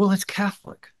that. Well, it's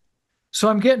Catholic. So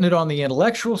I'm getting it on the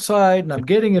intellectual side and I'm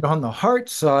getting it on the heart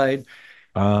side.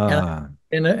 And Ah,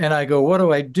 and I go, what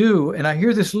do I do? And I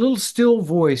hear this little still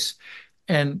voice.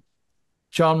 And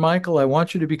John Michael, I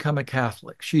want you to become a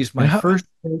Catholic. She's and my first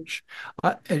church.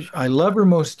 I, I love her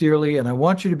most dearly, and I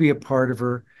want you to be a part of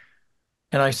her.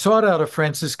 And I sought out a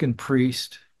Franciscan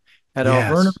priest at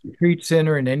Alverna yes. Retreat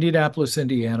Center in Indianapolis,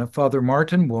 Indiana, Father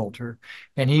Martin Walter,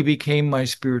 and he became my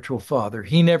spiritual father.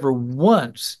 He never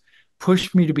once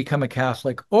pushed me to become a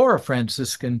Catholic or a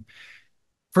Franciscan.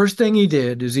 First thing he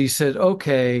did is he said,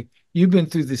 "Okay, you've been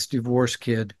through this divorce,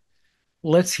 kid.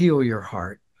 Let's heal your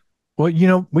heart." Well,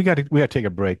 we got to take a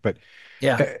break, but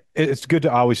Yeah. it's good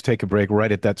to always take a break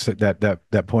right at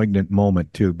that poignant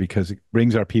moment too, because it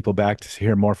brings our people back to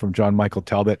hear more from John Michael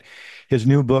Talbot. His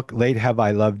new book, "Late Have I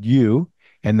Loved You,"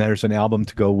 and there's an album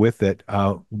to go with it.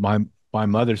 My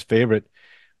mother's favorite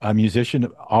musician.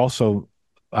 Also,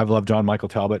 I've loved John Michael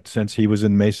Talbot since he was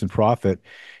in Mason Prophet,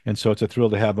 and so it's a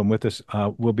thrill to have him with us.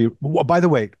 Well, by the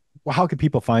way, how can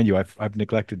people find you? I've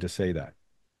neglected to say that.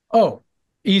 Oh,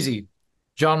 easy.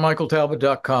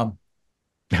 JohnMichaelTalbot.com.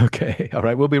 Okay. All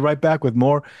right. We'll be right back with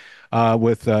more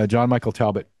with John Michael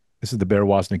Talbot. This is the Bear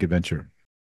Woznick Adventure.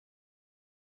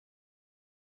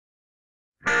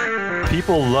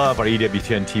 People love our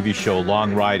EWTN TV show,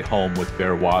 Long Ride Home with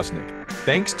Bear Woznick.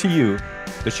 Thanks to you,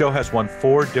 the show has won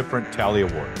 4 different Tally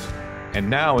Awards. And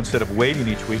now, instead of waiting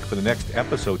each week for the next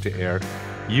episode to air,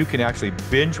 you can actually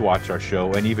binge watch our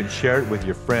show and even share it with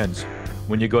your friends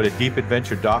when you go to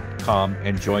deepadventure.com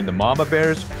and join the Mama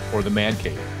Bears or the Man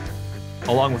Cave.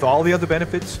 Along with all the other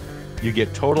benefits, you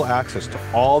get total access to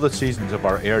all the seasons of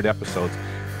our aired episodes,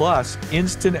 plus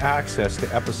instant access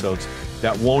to episodes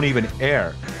that won't even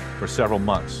air for several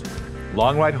months.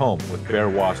 Long Ride Home with Bear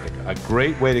Woznick, a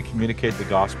great way to communicate the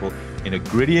gospel in a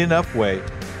gritty enough way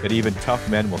that even tough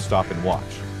men will stop and watch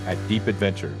at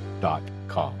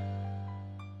deepadventure.com.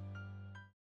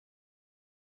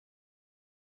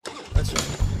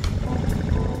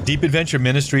 Deep Adventure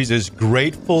Ministries is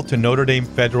grateful to Notre Dame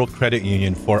Federal Credit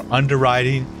Union for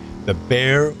underwriting the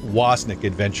Bear Woznick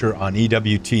Adventure on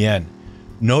EWTN.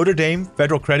 Notre Dame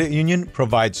Federal Credit Union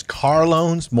provides car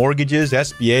loans, mortgages,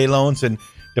 SBA loans, and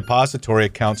depository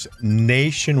accounts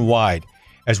nationwide,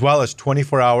 as well as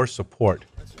 24-hour support.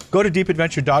 Go to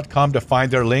deepadventure.com to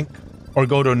find their link, or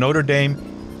go to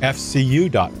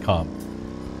NotreDameFCU.com.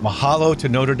 Mahalo to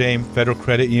Notre Dame Federal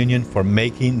Credit Union for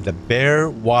making the Bear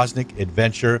Woznick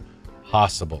Adventure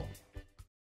possible.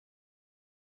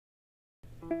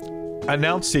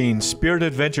 Announcing Spirit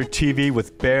Adventure TV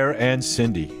with Bear and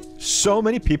Cindy. So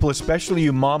many people, especially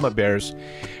you mama bears,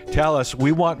 tell us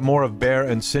we want more of Bear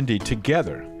and Cindy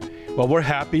together. Well, we're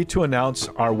happy to announce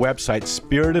our website,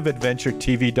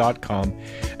 spiritofadventuretv.com,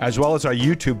 as well as our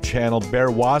YouTube channel, Bear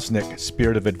Woznick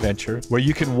Spirit of Adventure, where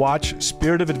you can watch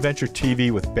Spirit of Adventure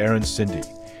TV with Bear and Cindy.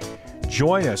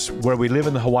 Join us where we live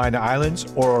in the Hawaiian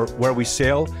Islands or where we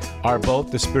sail our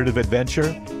boat, the Spirit of Adventure,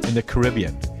 in the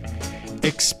Caribbean.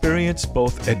 Experience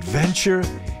both adventure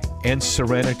and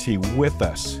serenity with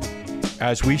us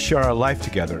as we share our life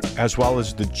together, as well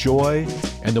as the joy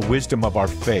and the wisdom of our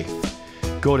faith.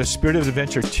 Go to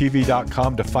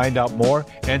spiritofadventuretv.com to find out more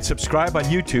and subscribe on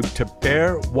YouTube to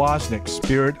Bear Woznick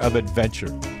Spirit of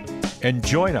Adventure. And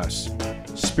join us,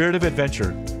 Spirit of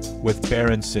Adventure with Bear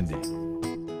and Cindy.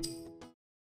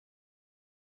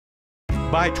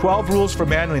 Buy 12 Rules for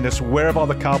Manliness, Where Have All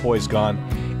the Cowboys Gone?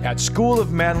 At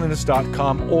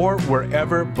schoolofmanliness.com or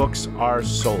wherever books are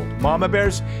sold. Mama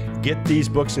Bears, get these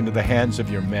books into the hands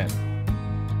of your men.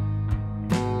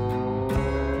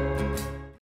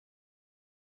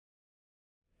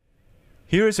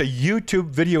 Here is a YouTube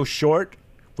video short,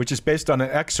 which is based on an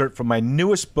excerpt from my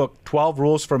newest book, 12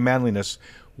 Rules for Manliness,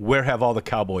 Where Have All the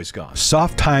Cowboys Gone?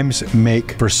 Soft times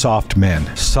make for soft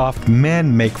men. Soft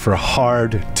men make for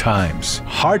hard times.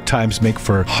 Hard times make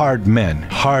for hard men.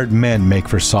 Hard men make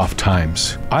for soft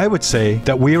times. I would say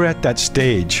that we're at that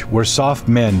stage where soft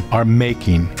men are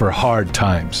making for hard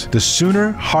times. The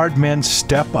sooner hard men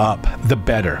step up, the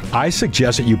better. I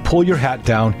suggest that you pull your hat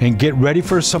down and get ready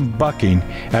for some bucking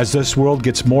as this world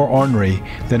gets more ornery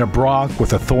than a bronc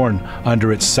with a thorn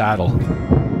under its saddle.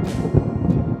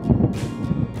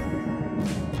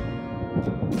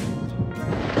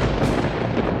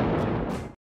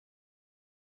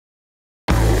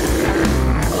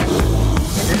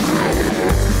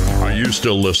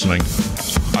 Still listening?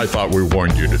 I thought we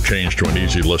warned you to change to an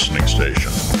easy listening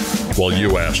station. Well,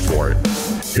 you asked for it.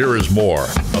 Here is more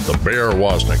of the Bear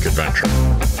Woznick adventure.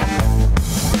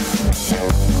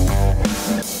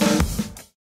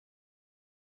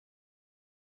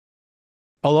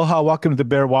 Aloha, welcome to the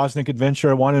Bear Woznick adventure.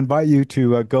 I want to invite you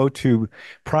to go to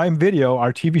Prime Video,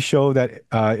 our TV show that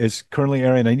is currently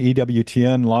airing on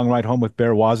EWTN, Long Ride Home with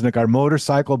Bear Woznick, our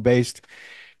motorcycle-based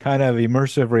kind of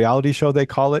immersive reality show, they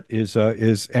call it, is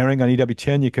airing on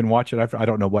EWTN. You can watch it. I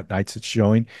don't know what nights it's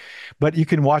showing, but you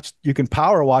can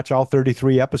power watch all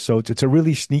 33 episodes. It's a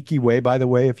really sneaky way, by the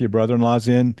way, if your brother-in-law's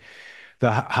in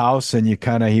the house and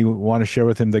you want to share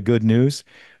with him the good news,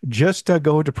 just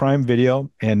go to Prime Video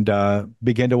and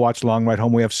begin to watch Long Ride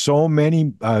Home. We have so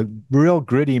many real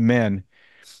gritty men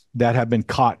that have been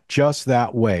caught just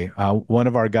that way. One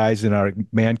of our guys in our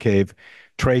man cave,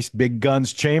 Trace Big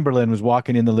Guns Chamberlain, was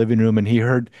walking in the living room and he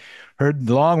heard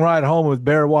the Long Ride Home with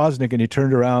Bear Woznick, and he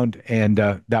turned around and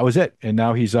that was it. And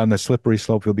now he's on the slippery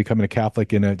slope. He'll be becoming a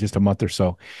Catholic in just a month or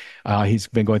so. He's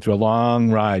been going through a long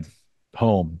ride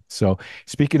home. So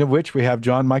speaking of which, we have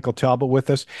John Michael Talbot with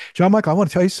us. John Michael, I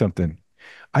want to tell you something.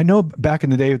 I know back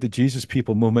in the day with the Jesus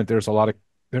People movement, there's a lot of,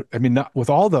 not, with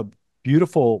all the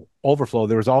beautiful overflow,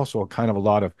 there was also kind of a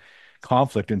lot of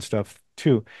conflict and stuff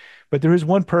too. But there is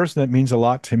one person that means a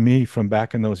lot to me from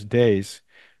back in those days.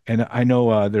 And I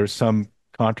know there's some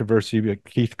controversy with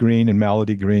Keith Green and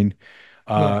Melody Green,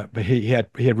 but he had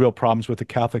real problems with the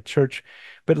Catholic Church.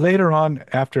 But later on,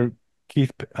 after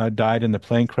Keith died in the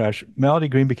plane crash, Melody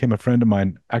Green became a friend of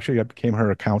mine. Actually, I became her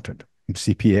accountant,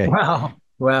 CPA.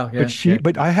 Wow, yeah.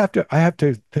 But I have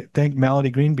to thank Melody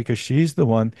Green, because she's the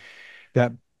one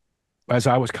that, as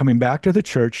I was coming back to the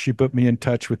church, she put me in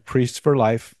touch with Priests for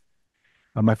Life.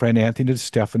 My friend Anthony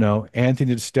DeStefano.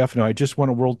 Anthony DeStefano, I just won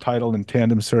a world title in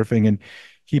tandem surfing, and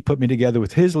he put me together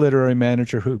with his literary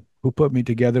manager, who put me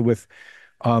together with,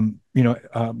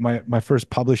 my first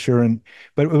publisher.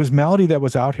 But it was Melody that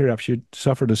was out here after she had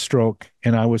suffered a stroke,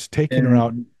 and I was taking her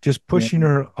out, just pushing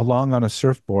her along on a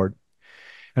surfboard,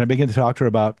 and I began to talk to her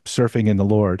about surfing in the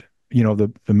Lord,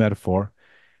 the metaphor,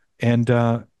 and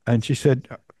she said,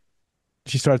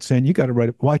 she started saying, "You got to write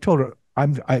it." Well, I told her,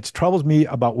 it troubles me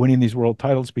about winning these world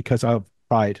titles because of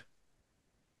pride.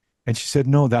 And she said,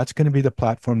 "No, that's going to be the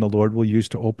platform the Lord will use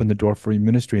to open the door for your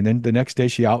ministry." And then the next day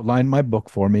she outlined my book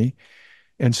for me.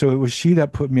 And so it was she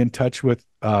that put me in touch with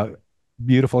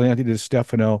beautiful Anthony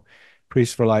DeStefano,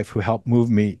 Priest for Life, who helped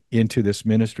move me into this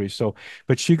ministry. So,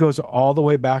 but she goes all the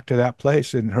way back to that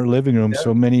place in her living room. Yeah.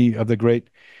 So many of the great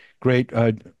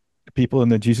people in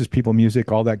the Jesus People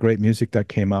music, all that great music that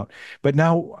came out. But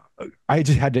now I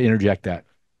just had to interject that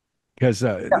because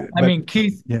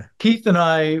Keith and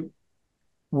I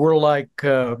were like,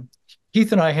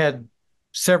 Keith and I had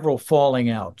several falling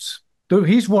outs.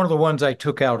 He's one of the ones I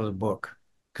took out of the book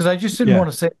because I just didn't want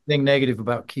to say anything negative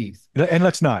about Keith. And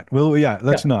let's not.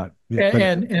 Let's not. Yeah,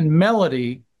 and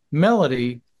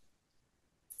Melody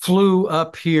flew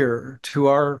up here to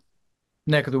our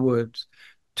neck of the woods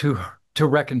to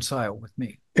reconcile with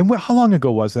me. And how long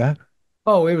ago was that?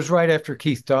 Oh, it was right after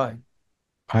Keith died.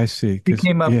 I see. He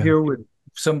came up here with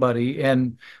somebody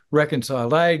and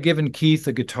reconciled. I had given Keith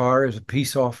a guitar as a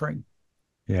peace offering.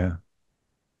 Yeah.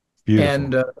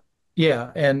 Beautiful.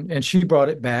 And and she brought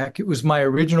it back. It was my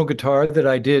original guitar that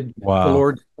I did the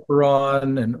Lord's Supper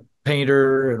on and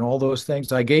Painter and all those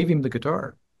things. I gave him the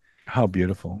guitar. How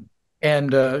beautiful.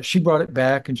 And she brought it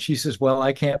back and she says, "Well,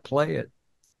 I can't play it."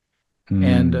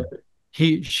 And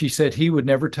she said he would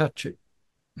never touch it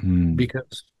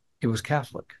because it was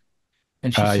Catholic.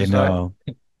 And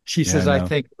she says, I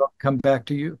think it'll come back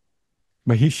to you.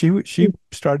 But she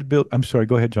started to build. I'm sorry.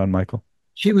 Go ahead, John Michael.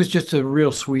 She was just a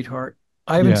real sweetheart.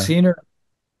 I haven't Yeah. seen her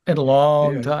in a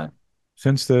long Yeah. time.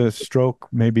 Since the stroke,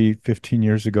 maybe 15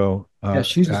 years ago, Yeah,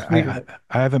 she's a I sweetheart.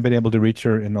 haven't been able to reach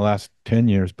her in the last 10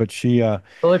 years, but Well, she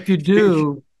if you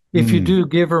mm, do,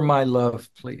 give her my love,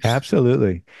 please.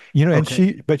 absolutely. You know, and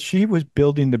Okay. she was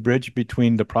building the bridge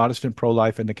between the Protestant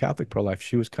pro-life and the Catholic pro-life.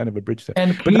 She was kind of a bridge there.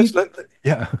 And But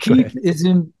yeah, go ahead.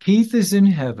 Keith is in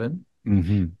heaven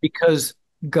Hmm. because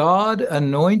God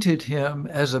anointed him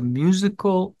as a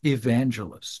musical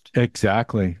evangelist.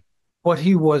 Exactly. What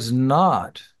he was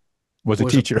not Was a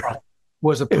was a teacher. prophet.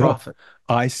 Was a Yeah. prophet.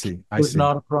 I see. I Was see.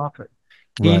 not a prophet.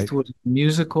 Right. Keith was a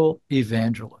musical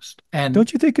evangelist and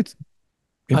Don't you think it's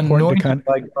important to anointed kind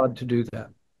by God to do that.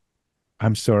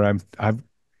 I'm sorry, I've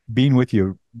being with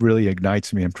you really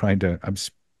ignites me. I'm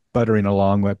sputtering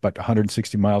along at about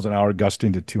 160 miles an hour,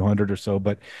 gusting to 200 or so.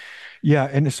 But yeah,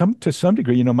 and to some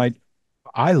degree,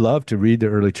 I love to read the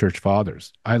early church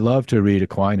fathers. I love to read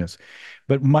Aquinas.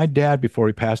 But my dad, before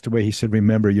he passed away, he said,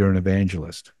 remember, you're an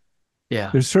evangelist.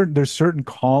 Yeah. There's certain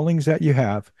callings that you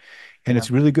have, and Yeah.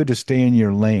 it's really good to stay in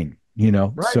your lane,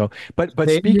 Right. So, but Stay in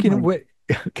your speaking of lane. what,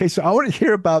 okay, so I want to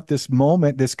hear about this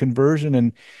moment, this conversion,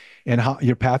 and how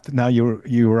your path. Now you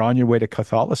were on your way to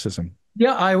Catholicism.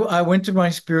 Yeah, I went to my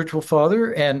spiritual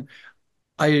father and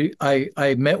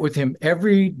I met with him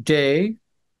every day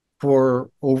for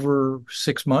over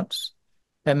 6 months.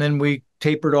 And then we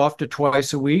tapered off to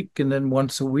twice a week and then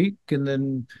once a week and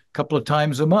then a couple of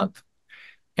times a month.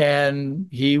 And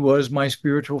he was my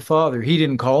spiritual father. He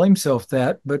didn't call himself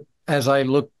that, but as I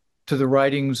looked to the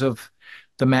writings of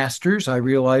the masters, I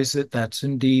realized that that's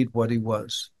indeed what he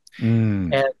was.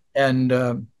 Mm. And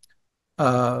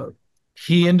uh,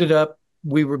 he ended up,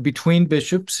 we were between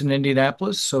bishops in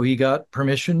Indianapolis, so he got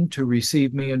permission to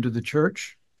receive me into the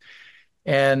church.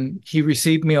 And he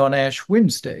received me on Ash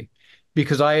Wednesday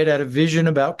because I had a vision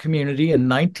about community in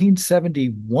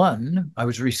 1971. I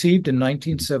was received in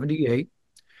 1978.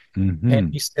 And Hmm.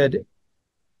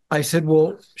 I said,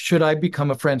 well, should I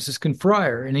become a Franciscan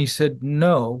friar? And he said,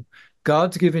 no,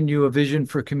 God's given you a vision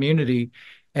for community,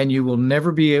 and you will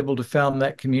never be able to found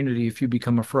that community if you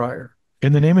become a friar.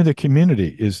 And the name of the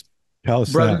community is, tell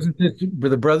us that. We're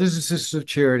the Brothers and Sisters of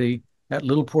Charity at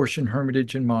Little Portion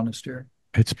Hermitage and Monastery.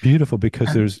 It's beautiful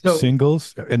because there's So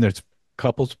singles and there's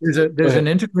couples. Go there's an ahead.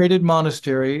 integrated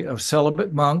monastery of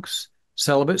celibate monks,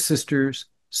 celibate sisters,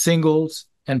 singles,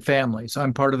 and families.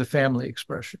 I'm part of the family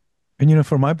expression. And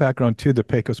for my background too, the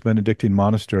Pecos Benedictine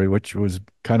Monastery, which was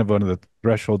kind of one of the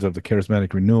thresholds of the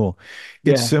charismatic renewal,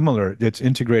 it's Yeah, similar. It's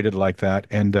integrated like that,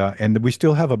 and we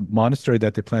still have a monastery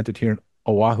that they planted here in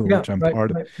Oahu, yeah, which I'm right,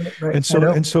 part of. right, right, right. And I so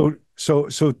know. and so so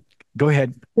so go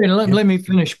ahead. And Yeah. let me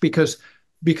finish because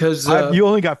You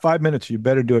only got 5 minutes. You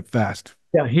better do it fast.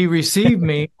 yeah, he received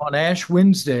me on Ash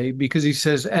Wednesday because he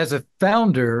says, as a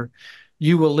founder,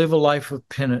 you will live a life of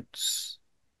penance.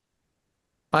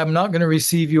 I'm not going to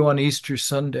receive you on Easter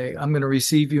Sunday. I'm going to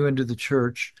receive you into the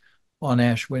church on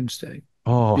Ash Wednesday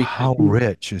Oh, because how you,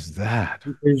 rich is that?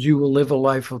 because you will live a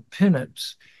life of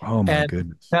penance. Oh my And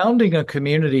goodness. founding a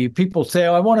community, people say,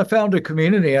 oh, I want to found a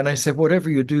community. And I said, whatever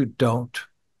you do, don't.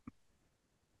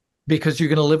 Because you're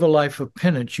going to live a life of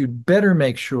penance. You'd better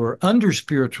make sure, under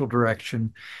spiritual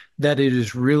direction, that it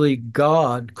is really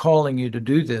God calling you to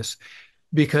do this,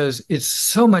 because it's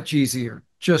so much easier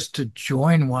just to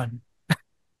join one,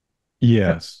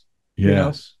 Yes. you know?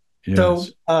 Yes. Yes.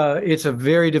 So it's a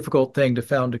very difficult thing to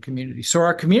found a community. So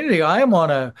our community, I am on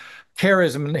a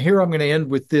charism, and here I'm going to end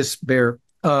with this, Bear.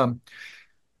 I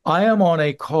am on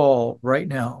a call right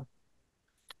now.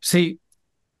 See,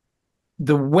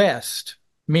 the West,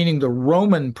 meaning the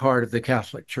Roman part of the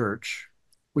Catholic Church,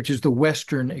 which is the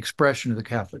Western expression of the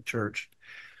Catholic Church,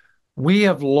 we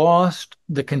have lost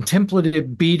the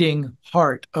contemplative beating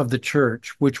heart of the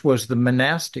church, which was the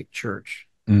monastic church.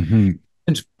 Hmm.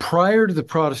 Since prior to the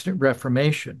Protestant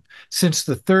Reformation, since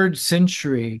the third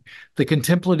century, the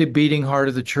contemplative beating heart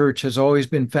of the church has always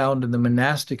been found in the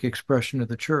monastic expression of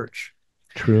the church.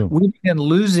 True. We began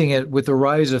losing it with the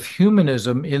rise of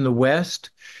humanism in the West,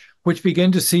 which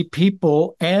began to see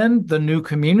people and the new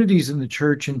communities in the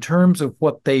church in terms of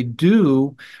what they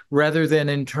do rather than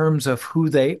in terms of who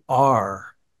they are.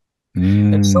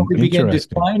 And so we began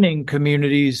Interesting. defining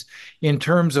communities in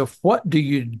terms of what do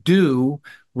you do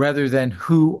rather than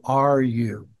who are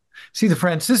you. See, the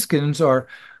Franciscans are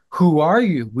who are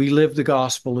you? We live the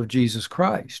gospel of Jesus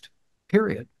Christ,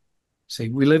 period. See,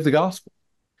 we live the gospel,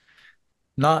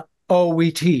 not, oh,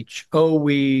 we teach, oh,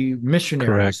 we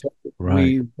missionaries, Correct. Right.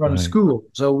 we run Right.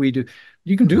 schools, oh, we do.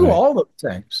 You can do Right. all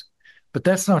those things, but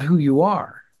that's not who you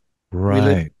are. We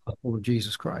live Right. the gospel of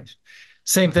Jesus Christ.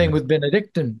 Same thing Yeah. with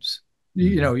Benedictines.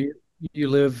 You know, you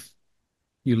live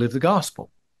the gospel.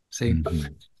 See?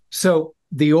 Mm-hmm. So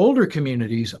the older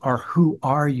communities are, who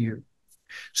are you?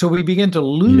 So we begin to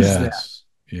lose that.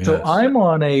 Yes. So Yes. I'm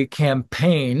on a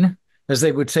campaign, as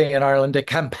they would say in Ireland, a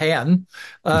campaign.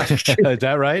 Is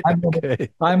that right? I'm on Okay.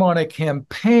 I'm on a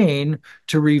campaign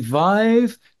to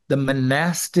revive the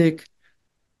monastic,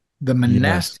 the Yes.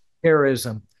 monastic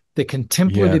charism, the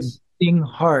contemplative Yes. being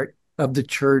heart of the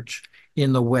church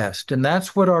in the West. And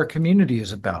that's what our community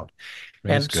is about.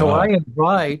 Praise And so I God.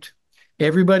 invite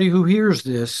everybody who hears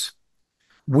this,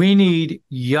 we need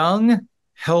young,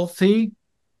 healthy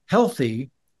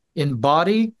in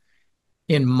body,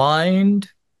 in mind,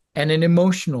 and in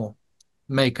emotional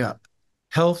makeup,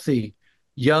 healthy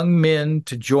young men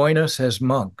to join us as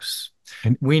monks.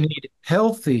 And We need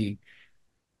healthy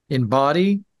in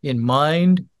body, in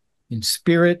mind, in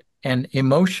spirit, and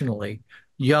emotionally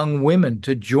young women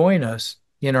to join us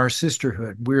in our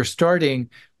sisterhood. We're starting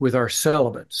with our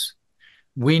celibates.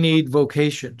 We need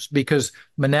vocations because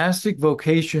monastic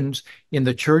vocations in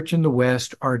the church in the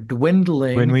West are when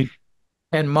dwindling, we,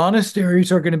 and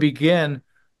monasteries are going to begin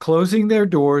closing their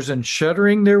doors and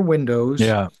shuttering their windows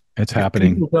yeah, it's if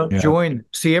happening. people don't Yeah. join.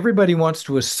 See, everybody wants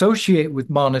to associate with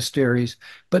monasteries,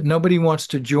 but nobody wants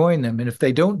to join them. And if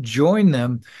they don't join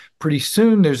them, pretty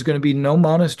soon there's going to be no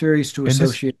monasteries to And this,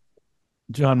 associate.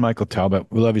 John Michael Talbot,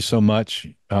 we love you so much.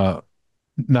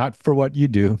 Not for what you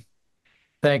do,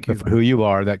 Thank but you. for who you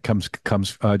are. That comes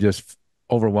just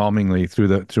overwhelmingly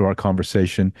through our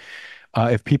conversation.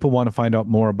 If people want to find out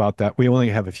more about that, we only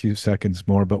have a few seconds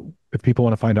more, but if people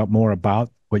want to find out more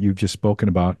about what you've just spoken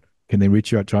about, can they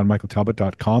reach you at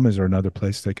johnmichaeltalbot.com? Is there another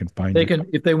place they can find They you? can,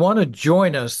 if they want to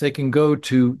join us, they can go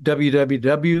to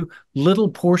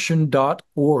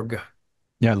www.littleportion.org.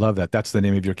 Yeah, I love that. That's the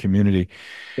name of your community.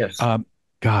 Yes. Um,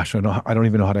 Gosh, I don't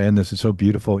even know how to end this. It's so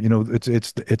beautiful. You know,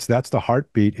 it's that's the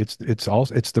heartbeat. It's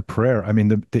the prayer. I mean,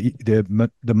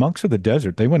 the monks of the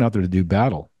desert, they went out there to do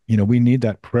battle. You know, we need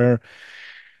that prayer,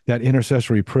 that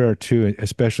intercessory prayer too,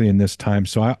 especially in this time.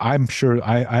 So I'm sure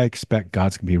I expect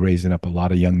God's gonna be raising up a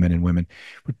lot of young men and women.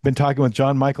 We've been talking with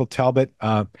John Michael Talbot.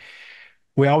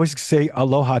 We always say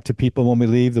aloha to people when we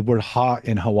leave. The word ha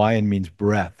in Hawaiian means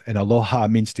breath, and aloha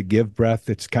means to give breath.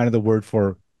 It's kind of the word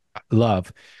for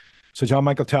love. So, John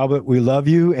Michael Talbot, we love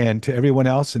you. And to everyone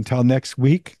else, until next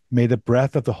week, may the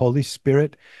breath of the Holy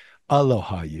Spirit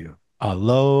aloha you.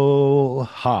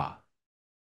 Aloha.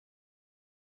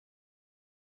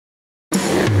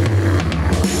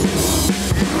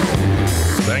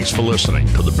 Thanks for listening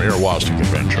to the Bear Woznick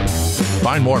Adventure.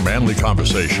 Find more manly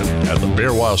conversation at the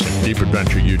Bear Woznick Deep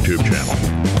Adventure YouTube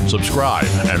channel. Subscribe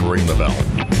and ring the bell.